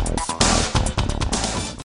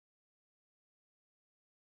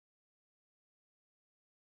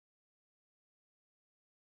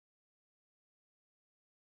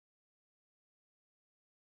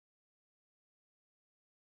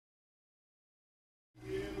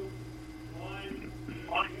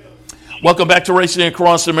 Welcome back to Racing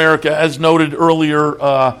Across America. As noted earlier,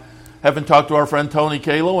 haven't talked to our friend Tony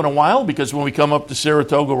Kalo in a while because when we come up to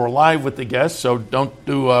Saratoga, we're live with the guests, so don't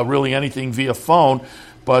do really anything via phone.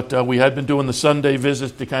 But we had been doing the Sunday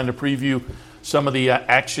visits to kind of preview some of the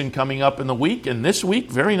action coming up in the week. And this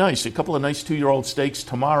week, very nice. A couple of nice 2-year-old stakes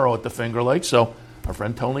tomorrow at the Finger Lakes. So our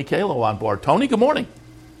friend Tony Kalo on board. Tony, good morning.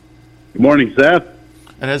 Good morning, Seth.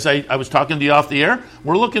 And as I was talking to you off the air,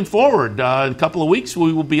 we're looking forward. In a couple of weeks,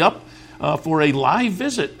 we will be up for a live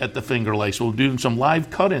visit at the Finger Lakes. We'll do some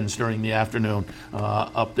live cut-ins during the afternoon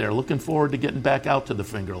up there. Looking forward to getting back out to the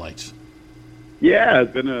Finger Lakes. Yeah,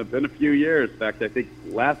 it's been a few years. In fact, I think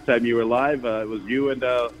last time you were live, it was you and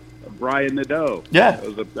Brian Nadeau. Yeah.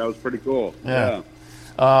 That was pretty cool. Yeah.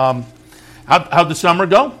 How'd the summer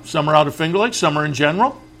go? Summer out at Finger Lakes? Summer in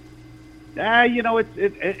general?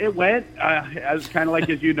 It went. I was kind of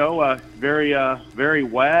like, as you know, very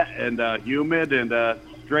wet and humid and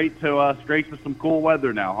straight to some cool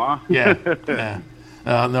weather now, huh? Yeah.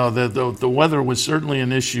 No, the weather was certainly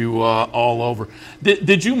an issue all over.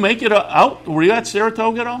 Did you make it out? Were you at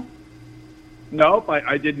Saratoga at all? Nope,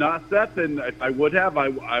 I did not, Seth, and if I would have,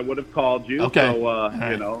 I would have called you. Okay. So,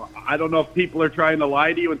 right. I don't know if people are trying to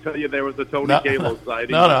lie to you and tell you there was a Tony Kalo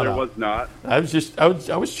sighting. No. There was not. I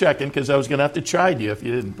was checking because I was going to have to chide you if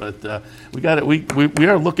you didn't. But we got it. We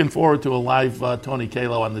are looking forward to a live Tony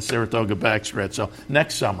Kalo on the Saratoga backstretch. So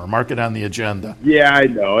next summer, mark it on the agenda. Yeah, I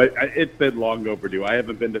know. It's been long overdue. I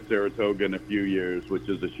haven't been to Saratoga in a few years, which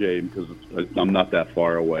is a shame because I'm not that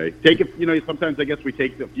far away. Sometimes I guess we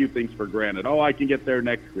take a few things for granted. Oh, I can get there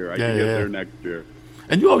next year. I can get there next year.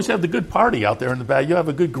 And you always have the good party out there in the back. You have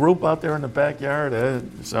a good group out there in the backyard.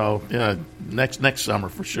 So, yeah, next summer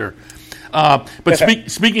for sure. But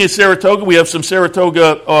speaking of Saratoga, we have some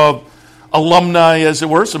Saratoga alumni, as it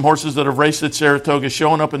were, some horses that have raced at Saratoga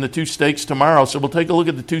showing up in the 2 stakes tomorrow. So we'll take a look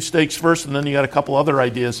at the 2 stakes first, and then you got a couple other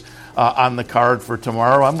ideas on the card for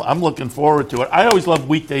tomorrow. I'm looking forward to it. I always love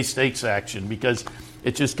weekday stakes action because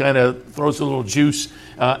it just kind of throws a little juice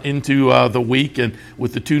into the week. And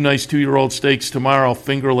with the 2 nice 2-year-old stakes tomorrow,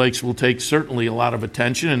 Finger Lakes will take certainly a lot of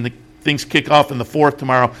attention. And things kick off in the 4th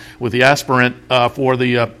tomorrow with the aspirant for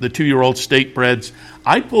the 2-year-old state breds.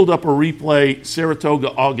 I pulled up a replay, Saratoga,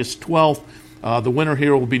 August 12th. The winner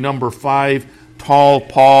here will be number 5, Tall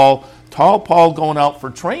Paul. Tall Paul going out for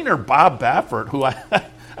trainer Bob Baffert, who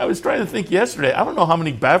I was trying to think yesterday. I don't know how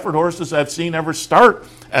many Baffert horses I've seen ever start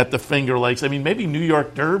at the Finger Lakes. I mean, maybe New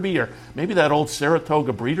York Derby or maybe that old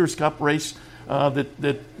Saratoga Breeders' Cup race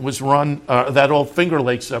that was run, that old Finger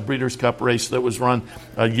Lakes Breeders' Cup race that was run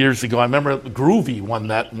years ago. I remember Groovy won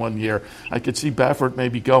that one year. I could see Baffert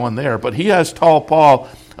maybe going there. But he has Tall Paul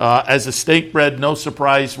as a state bred, no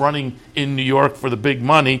surprise, running in New York for the big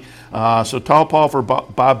money. So Tall Paul for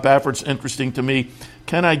Bob Baffert's interesting to me.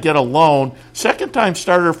 Can I Get a Loan? Second-time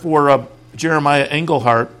starter for Jeremiah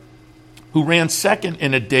Engelhardt, who ran second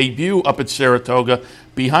in a debut up at Saratoga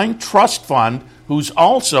behind Trust Fund, who's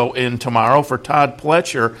also in tomorrow for Todd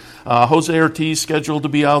Pletcher. Jose Ortiz scheduled to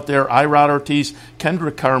be out there. Irod Ortiz.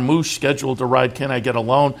 Kendrick Carmouche scheduled to ride Can I Get a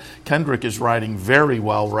Loan? Kendrick is riding very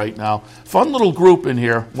well right now. Fun little group in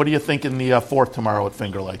here. What do you think in the 4th tomorrow at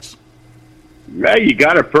Finger Lakes? Yeah, you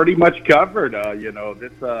got it pretty much covered.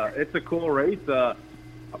 It's a cool race.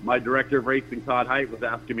 My director of racing, Todd Height, was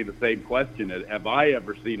asking me the same question. Have I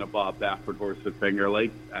ever seen a Bob Baffert horse at Finger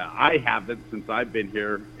Lakes? I haven't since I've been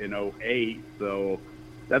here in 2008, so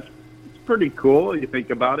it's pretty cool. You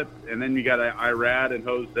think about it. And then you got Irad and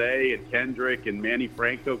Jose and Kendrick and Manny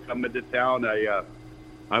Franco coming to town.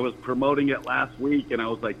 I was promoting it last week, and I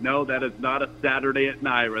was like, no, that is not a Saturday at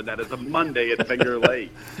Naira. That is a Monday at Finger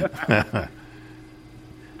Lakes.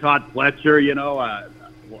 Todd Pletcher,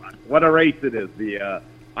 what a race it is.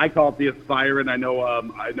 I call it the Aspirant. I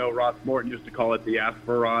know Ross Morton used to call it the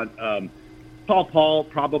Aspirant. Tall Paul,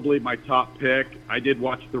 probably my top pick. I did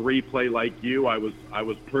watch the replay like you. I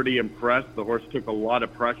was pretty impressed. The horse took a lot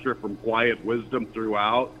of pressure from Quiet Wisdom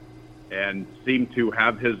throughout and seemed to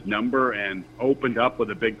have his number and opened up with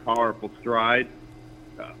a big, powerful stride.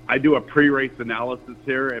 I do a pre-race analysis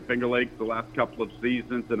here at Finger Lakes the last couple of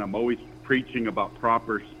seasons, and I'm always preaching about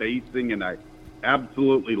proper spacing, and I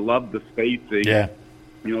absolutely love the spacing. Yeah.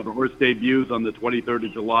 The horse debuts on the 23rd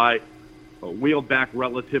of July, wheeled back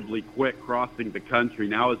relatively quick, crossing the country.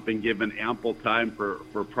 Now has been given ample time for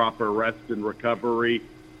proper rest and recovery,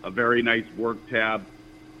 a very nice work tab.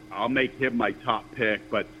 I'll make him my top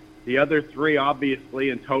pick. But the other 3,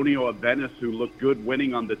 obviously, Antonio of Venice, who looked good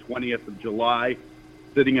winning on the 20th of July,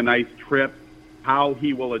 sitting a nice trip. How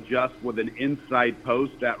he will adjust with an inside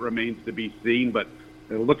post, that remains to be seen. But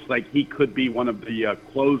it looks like he could be one of the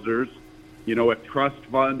closers. If Trust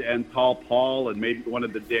Fund and Tall Paul and maybe one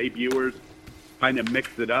of the debuters kind of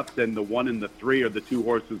mix it up, then the 1 and the 3 are the 2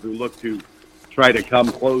 horses who look to try to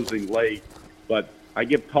come closing late. But I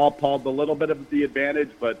give Tall Paul a little bit of the advantage.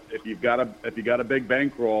 But if you've got a big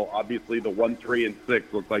bankroll, obviously the 1, 3, and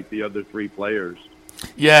 6 look like the other 3 players.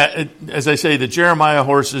 Yeah, as I say, the Jeremiah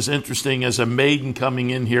horse is interesting as a maiden coming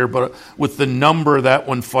in here, but with the number that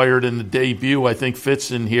one fired in the debut, I think fits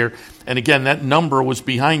in here. And again, that number was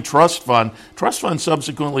behind Trust Fund. Trust Fund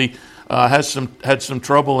subsequently had some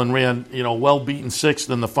trouble and ran, well beaten 6th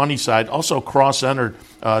in the funny side. Also cross-entered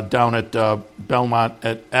down at Belmont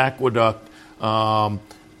at Aqueduct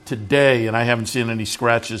today, and I haven't seen any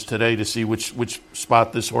scratches today to see which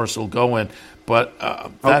spot this horse will go in. But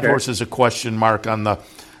that horse is a question mark on the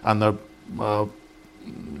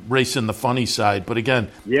race in the funny side. But again,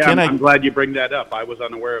 I'm glad you bring that up. I was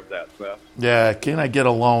unaware of that, Seth. Yeah, Can I Get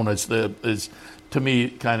a Loan is to me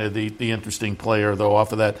kind of the interesting player though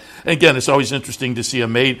off of that. And again, it's always interesting to see a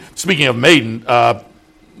maiden. Speaking of maiden,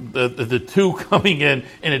 the 2 coming in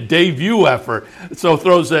a debut effort, so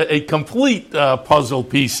throws a complete puzzle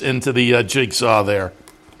piece into the jigsaw there.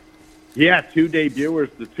 Yeah, 2 debuters,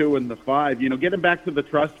 the 2 and the 5. Getting back to the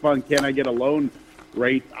Trust Fund, Can I Get a Loan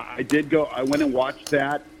race, I went and watched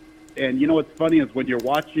that. And what's funny is when you're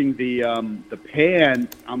watching the pan,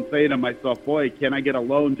 I'm saying to myself, boy, Can I Get a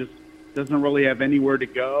Loan just doesn't really have anywhere to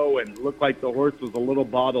go and looked like the horse was a little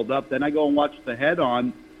bottled up. Then I go and watch the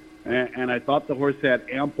head-on, and I thought the horse had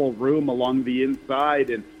ample room along the inside.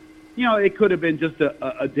 And it could have been just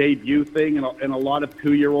a debut thing, and a lot of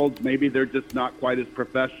 2-year-olds, maybe they're just not quite as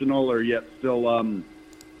professional or yet still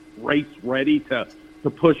race ready to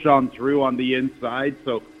push on through on the inside.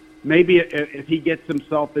 So maybe if he gets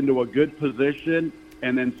himself into a good position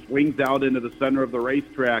and then swings out into the center of the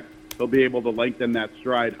racetrack, he'll be able to lengthen that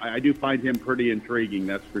stride. I do find him pretty intriguing,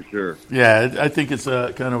 that's for sure. Yeah, I think it's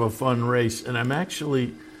a kind of a fun race, and I'm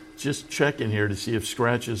actually just checking here to see if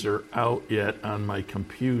scratches are out yet on my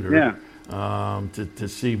computer. Yeah. To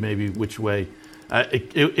see maybe which way.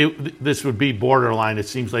 This would be borderline. It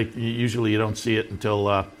seems like usually you don't see it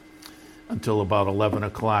until until about 11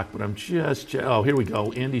 o'clock. But I'm just, oh, here we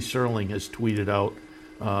go. Andy Serling has tweeted out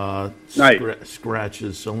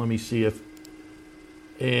scratches. So let me see if,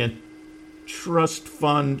 and Trust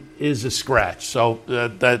Fund is a scratch. So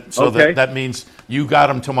that means you got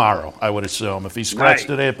him tomorrow, I would assume. If he scratched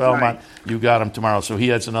today at Belmont, you got him tomorrow. So he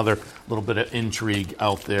has another little bit of intrigue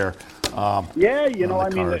out there.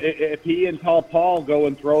 If he and Tall Paul go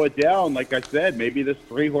and throw it down, like I said, maybe this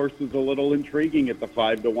 3-horse is a little intriguing at the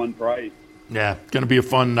 5-1 price. Yeah, going to be a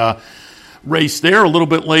fun race there. A little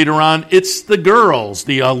bit later on, it's the girls,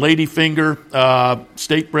 the Ladyfinger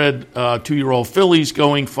state-bred 2-year-old fillies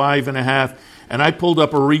going 5.5. And I pulled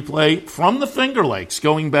up a replay from the Finger Lakes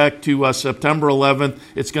going back to September 11th.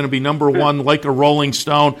 It's going to be number 1, Like a Rolling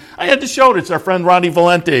Stone. I had to show it. It's our friend Roddy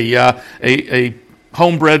Valente, a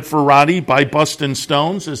homebred for Roddy by Bustin'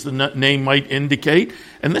 Stones, as the name might indicate.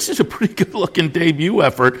 And this is a pretty good-looking debut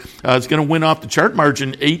effort. It's going to win off the chart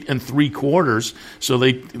margin 8 3/4. So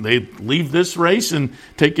they leave this race and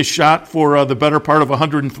take a shot for the better part of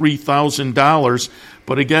 $103,000.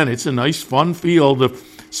 But again, it's a nice, fun field of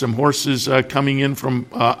some horses coming in from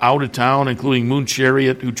out of town, including Moon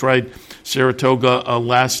Chariot, who tried Saratoga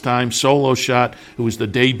last time. Solo Shot, who was the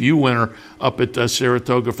debut winner up at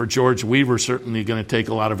Saratoga for George Weaver, certainly going to take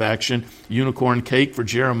a lot of action. Unicorn Cake for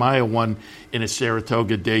Jeremiah won in a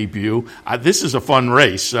Saratoga debut. This is a fun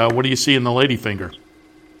race. What do you see in the Ladyfinger?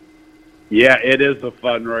 Yeah, it is a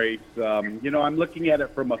fun race. I'm looking at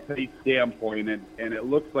it from a pace standpoint, and it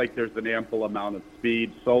looks like there's an ample amount of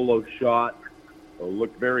speed. Solo Shot will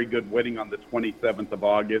look very good winning on the 27th of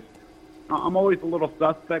August. I'm always a little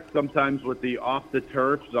suspect sometimes with the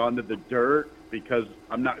off-the-turfs onto the dirt because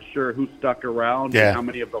I'm not sure who stuck around and how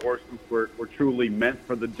many of the horses were truly meant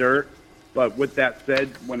for the dirt. But with that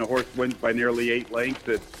said, when a horse wins by nearly 8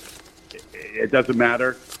 lengths, it doesn't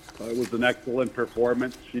matter. It was an excellent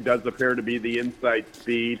performance. She does appear to be the inside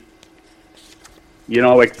speed.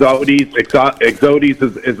 Exodes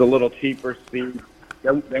is a little cheaper speed.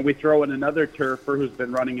 Then we throw in another turfer who's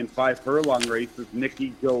been running in 5 furlong races,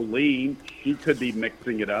 Nikki Jolene. She could be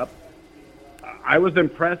mixing it up. I was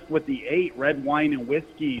impressed with the 8 Red Wine and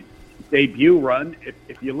Whiskey's debut run.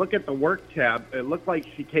 If you look at the work tab, it looked like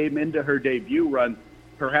she came into her debut run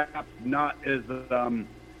perhaps not as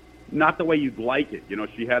not the way you'd like it.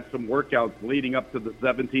 She had some workouts leading up to the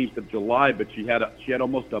 17th of July, but she had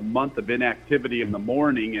almost a month of inactivity in the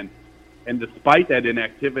morning, and despite that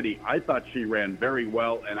inactivity, I thought she ran very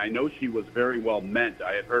well, and I know she was very well meant.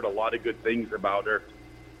 I had heard a lot of good things about her.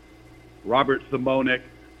 Robert Simonek,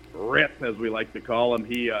 Rip, as we like to call him,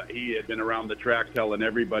 he had been around the track telling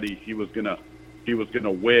everybody she was gonna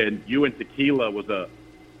win. Ewan Tequila was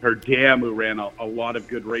her dam who ran a lot of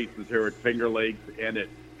good races here at Finger Lakes and at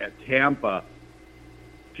Tampa.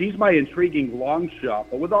 She's my intriguing long shot.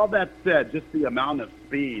 But with all that said, just the amount of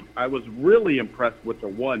speed, I was really impressed with the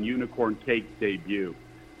 1 Unicorn Cake debut.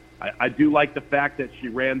 I do like the fact that she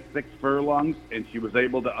ran 6 furlongs and she was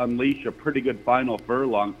able to unleash a pretty good final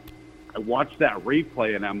furlong. I watched that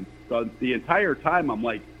replay and the entire time I'm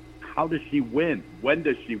like, how does she win? When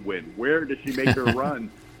does she win? Where does she make her run?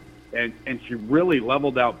 And she really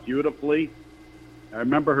leveled out beautifully. I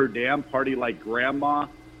remember her dam, Party Like Grandma.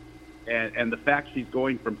 And the fact she's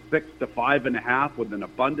going from 6 to 5.5 with an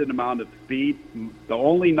abundant amount of speed. The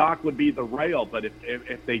only knock would be the rail, but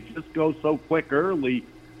if they just go so quick early,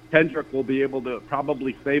 Kendrick will be able to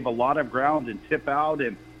probably save a lot of ground and tip out,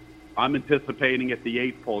 and I'm anticipating at the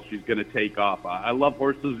 8th pole she's going to take off. I love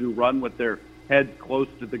horses who run with their heads close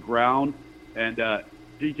to the ground, and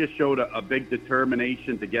she just showed a big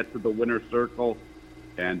determination to get to the winner's circle,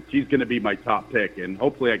 and she's going to be my top pick, and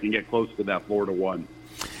hopefully I can get close to that 4-1.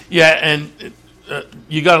 Yeah, and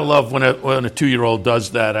you got to love when a 2-year-old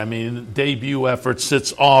does that. I mean, debut effort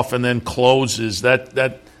sits off and then closes.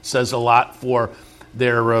 That says a lot for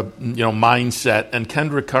their mindset. And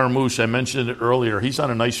Kendrick Carmouche, I mentioned it earlier, he's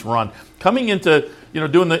on a nice run. Coming into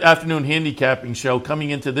doing the afternoon handicapping show, coming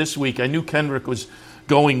into this week, I knew Kendrick was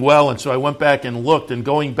going well, and so I went back and looked. And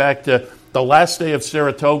going back to the last day of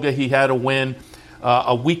Saratoga, he had a win.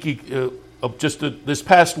 This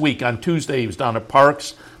past week on Tuesday, he was down at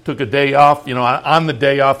PARX. Took a day off, on the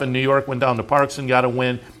day off in New York, went down to PARX and got a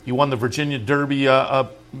win. He won the Virginia Derby a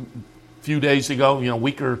few days ago,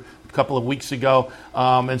 a couple of weeks ago.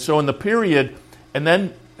 And so in the period,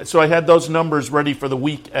 so I had those numbers ready for the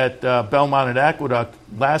week at Belmont and Aqueduct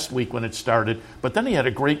last week when it started. But then he had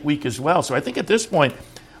a great week as well. So I think at this point,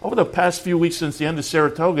 over the past few weeks since the end of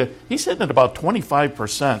Saratoga, he's hitting at about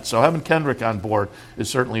 25%. So having Kendrick on board is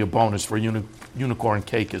certainly a bonus for Unicorn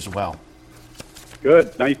Cake as well.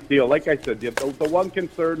 Good, nice deal. Like I said, the one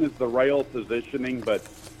concern is the rail positioning, but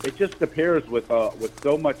it just appears with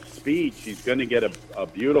so much speed, she's going to get a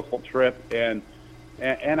beautiful trip. And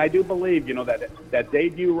I do believe, that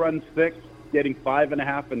debut run 6, getting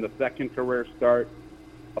 5.5 in the second career start.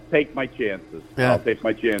 I'll take my chances. Yeah. I'll take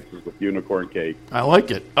my chances with Unicorn Cake. I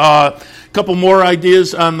like it. A couple more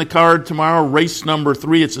ideas on the card tomorrow. Race number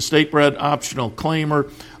 3. It's a state-bred optional claimer.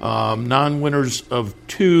 Non-winners of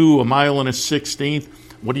 2, a mile and a 16th.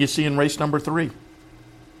 What do you see in race number 3?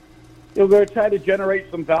 We're going to try to generate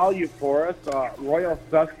some value for us. Royal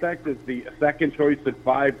Suspect is the second choice at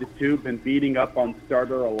 5-2. Been beating up on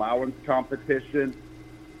starter allowance competition.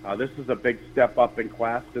 This is a big step up in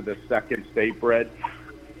class to the second state-bred.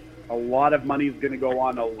 A lot of money is going to go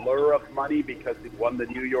on Allure of Money because he won the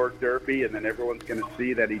New York Derby, and then everyone's going to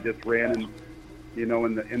see that he just ran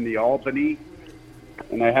in the Albany.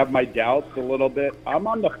 And I have my doubts a little bit. I'm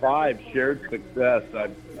on the 5, Shared Success.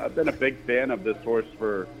 I've been a big fan of this horse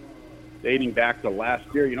for dating back to last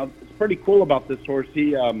year. It's pretty cool about this horse.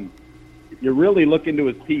 He, if you really look into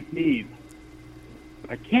his PPs,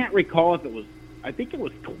 I can't recall if it was, I think it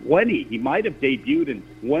was 20. He might have debuted in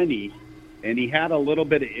 20. And he had a little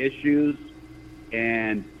bit of issues,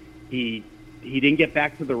 and he didn't get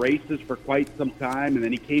back to the races for quite some time, and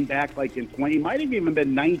then he came back like in 20. He might have even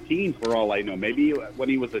been 19 for all I know, maybe when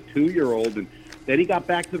he was a 2-year-old. And then he got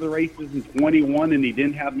back to the races in 21, and he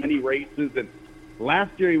didn't have many races. And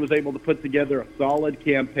last year he was able to put together a solid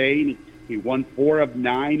campaign. He won 4 of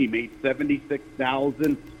 9. He made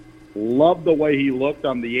 $76,000. Loved the way he looked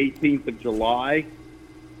on the 18th of July.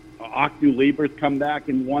 Octu Lieber's come back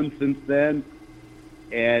and won since then.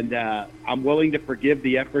 And I'm willing to forgive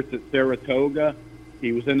the efforts at Saratoga.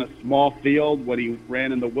 He was in a small field when he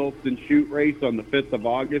ran in the Wilson Shoot race on the 5th of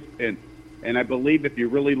August. And I believe if you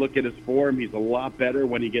really look at his form, he's a lot better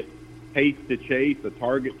when he gets pace to chase, a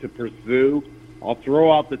target to pursue. I'll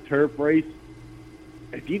throw out the turf race.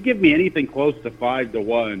 If you give me anything close to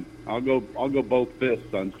 5-1, I'll go both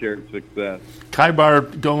fists on Shared Success.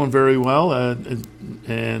 Kaibar going very well, and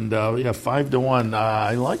 5-1.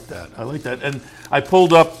 I like that. And I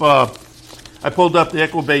pulled up the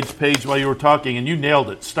Equibase page while you were talking, and you nailed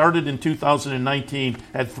it. Started in 2019,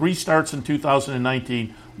 had 3 starts in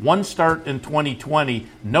 2019, 1 start in 2020,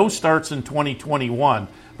 no starts in 2021,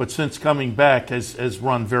 but since coming back has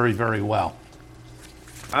run very, very well.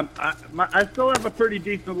 I still have a pretty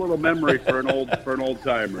decent little memory for an old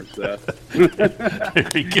timer, Seth.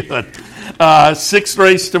 Very good. 6th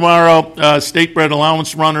race tomorrow. State-bred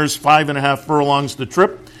allowance runners, 5.5 furlongs to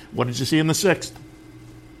trip. What did you see in the 6th?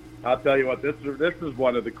 I'll tell you what. This is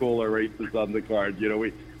one of the cooler races on the card.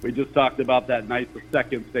 We just talked about that nice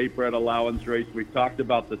second state-bred allowance race. We talked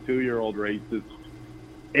about the 2-year-old races.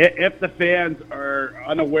 If the fans are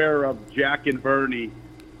unaware of Jack and Bernie,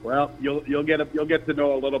 well, you'll get to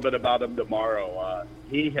know a little bit about him tomorrow.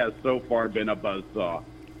 He has so far been a buzzsaw.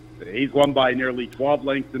 He's won by nearly 12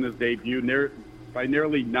 lengths in his debut, by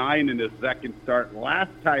nearly 9 in his second start. Last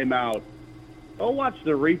time out, go watch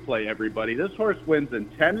the replay, everybody. This horse wins in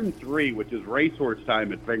 10-3, which is racehorse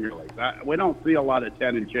time at Finger Lakes. We don't see a lot of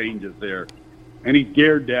 10 and changes there, and he's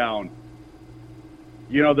geared down.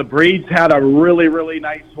 The breeds had a really, really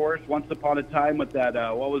nice horse once upon a time with that,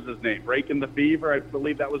 what was his name? Breaking the Fever, I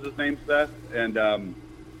believe that was his name, Seth. And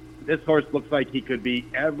this horse looks like he could be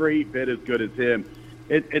every bit as good as him.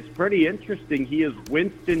 It's pretty interesting. He is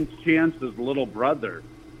Winston Chance's little brother.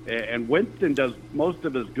 And Winston does most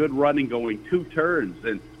of his good running going 2 turns.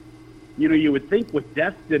 And, you would think with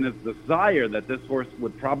Destin as the sire that this horse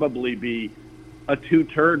would probably be a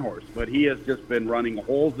 2-turn horse, but he has just been running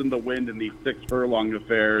holes in the wind in these 6 furlong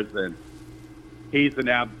affairs, and he's an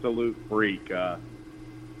absolute freak.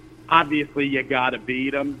 Obviously, you got to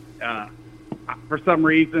beat him. For some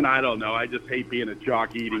reason, I don't know. I just hate being a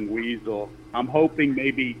chalk-eating weasel. I'm hoping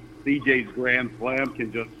maybe CJ's Grand Slam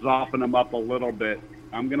can just soften him up a little bit.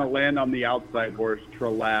 I'm going to land on the outside horse,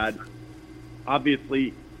 Trelad.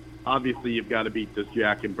 Obviously, you've got to beat this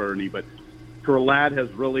Jack and Bernie, but Trelad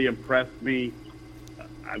has really impressed me.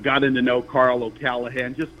 I've gotten to know Carl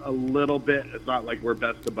O'Callahan just a little bit. It's not like we're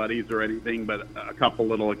best of buddies or anything, but a couple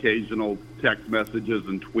little occasional text messages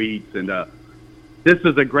and tweets. And this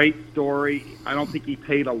is a great story. I don't think he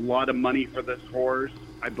paid a lot of money for this horse.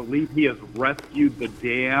 I believe he has rescued the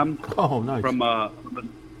dam from a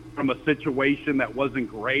situation that wasn't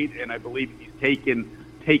great, and I believe he's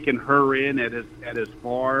taken her in at his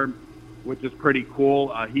farm, which is pretty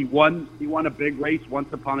cool. He won a big race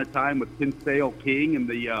once upon a time with Kinsale King and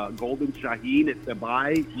the Golden Shaheen at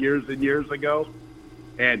Dubai years and years ago.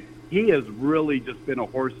 And he has really just been a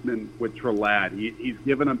horseman with Trelad. He's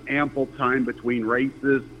given him ample time between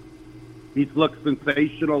races. He's looked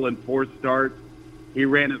sensational in 4 starts. He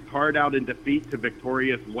ran his heart out in defeat to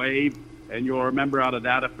Victorious Wave. And you'll remember out of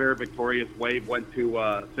that affair, Victorious Wave went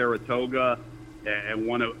to Saratoga and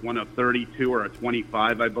won a 32 or a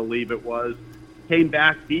 25, I believe it was. Came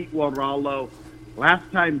back, beat Guarallo. Last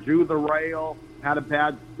time drew the rail, had a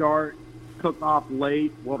bad start, took off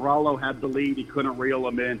late. Guarallo had the lead. He couldn't reel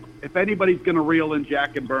him in. If anybody's going to reel in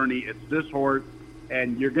Jack and Bernie, it's this horse.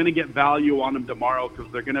 And you're going to get value on him tomorrow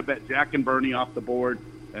because they're going to bet Jack and Bernie off the board.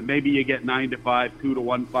 And maybe you get 9-5,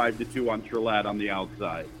 2-1, 5-2 on Trillette on the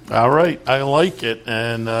outside. All right, I like it.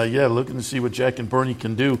 And, looking to see what Jack and Bernie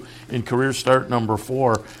can do in career start number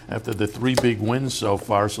 4 after the 3 big wins so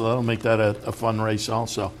far. So that'll make that a fun race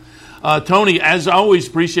also. Tony, as always,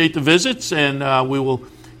 appreciate the visits, and we will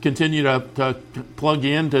continue to plug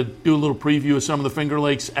in to do a little preview of some of the Finger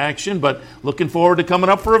Lakes action. But looking forward to coming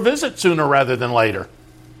up for a visit sooner rather than later.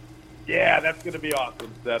 Yeah, that's going to be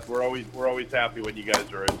awesome, Seth. We're always happy when you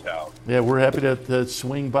guys are in town. Yeah, we're happy to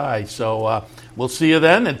swing by. So we'll see you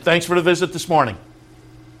then, and thanks for the visit this morning.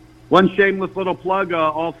 One shameless little plug,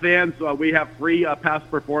 all fans, we have free past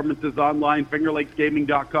performances online,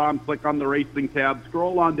 fingerlakesgaming.com. Click on the racing tab.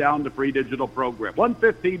 Scroll on down to free digital program.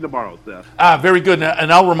 1:15 tomorrow, Seth. Very good.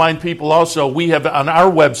 And I'll remind people also, we have on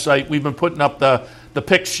our website, we've been putting up the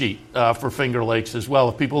pick sheet for Finger Lakes as well.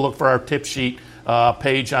 If people look for our tip sheet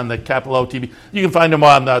page on the Capital OTB, you can find them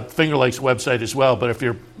on the Finger Lakes website as well. But if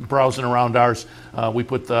you're browsing around ours, we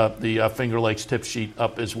put the Finger Lakes tip sheet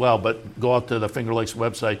up as well. But go out to the Finger Lakes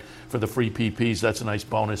website for the free PPs. That's a nice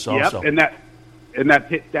bonus also. Yep, and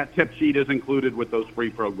that tip sheet is included with those free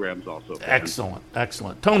programs also.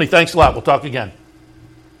 Excellent. Tony, thanks a lot. We'll talk again.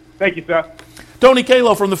 Thank you, Seth. Tony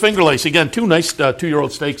Kalo from the Finger Lakes. Again, 2 nice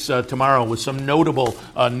 2-year-old stakes tomorrow with some notable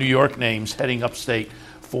New York names heading upstate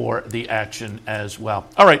for the action as well.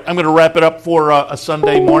 All right, I'm going to wrap it up for a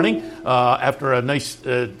Sunday morning after a nice,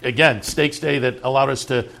 again, stakes day that allowed us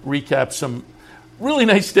to recap some really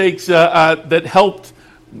nice stakes that helped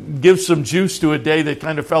give some juice to a day that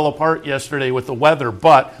kind of fell apart yesterday with the weather.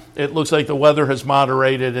 But it looks like the weather has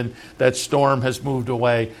moderated and that storm has moved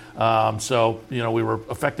away. So, we were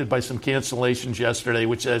affected by some cancellations yesterday,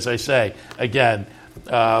 which, as I say, again,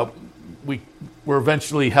 we were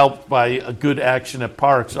eventually helped by a good action at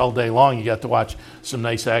PARX all day long. You got to watch some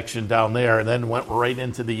nice action down there, and then went right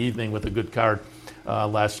into the evening with a good card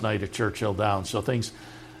last night at Churchill Downs. So things,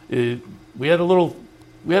 we had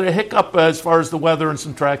a hiccup as far as the weather and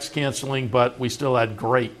some tracks canceling, but we still had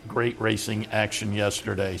great racing action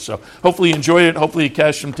yesterday. So hopefully you enjoyed it. Hopefully you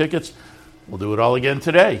cashed some tickets. We'll do it all again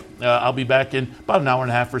today. I'll be back in about an hour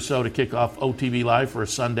and a half or so to kick off OTB Live for a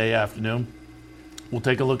Sunday afternoon. We'll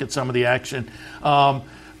take a look at some of the action. I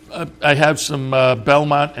have some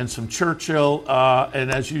Belmont and some Churchill, and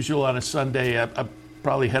as usual on a Sunday, I'll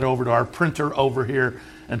probably head over to our printer over here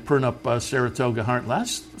and print up Saratoga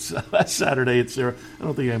Harness. Last Saturday at I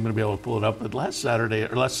don't think I'm going to be able to pull it up, but last Sunday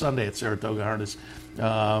at Saratoga Harness,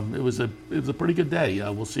 it was a pretty good day.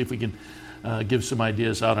 We'll see if we can give some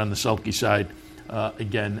ideas out on the sulky side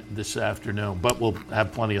again this afternoon. But we'll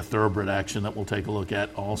have plenty of thoroughbred action that we'll take a look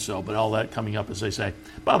at also. But all that coming up, as I say,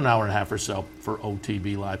 about an hour and a half or so for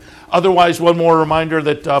OTB Live. Otherwise, one more reminder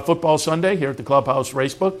that Football Sunday here at the Clubhouse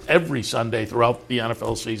Racebook, every Sunday throughout the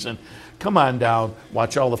NFL season. Come on down,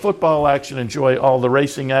 watch all the football action, enjoy all the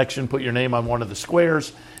racing action, put your name on one of the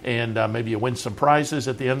squares, and maybe you win some prizes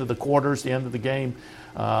at the end of the quarters, the end of the game.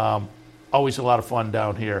 Always a lot of fun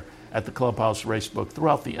down here at the Clubhouse Racebook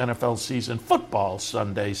throughout the NFL season. Football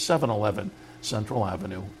Sunday, 711 Central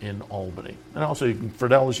Avenue in Albany. And also, you can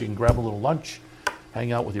grab a little lunch,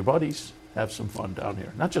 hang out with your buddies, have some fun down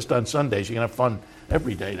here. Not just on Sundays. You can have fun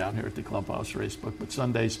every day down here at the Clubhouse Racebook, but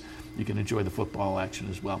Sundays you can enjoy the football action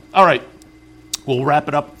as well. All right, we'll wrap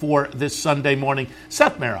it up for this Sunday morning.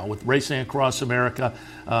 Seth Merrow with Racing Across America.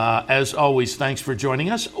 As always, thanks for joining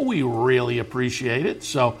us. We really appreciate it.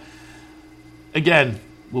 So, again,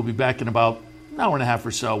 we'll be back in about an hour and a half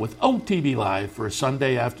or so with OTB Live for a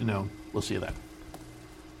Sunday afternoon. We'll see you then.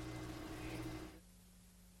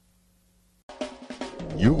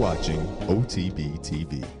 You're watching OTB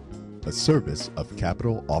TV, a service of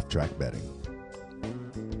Capital Off Track Betting.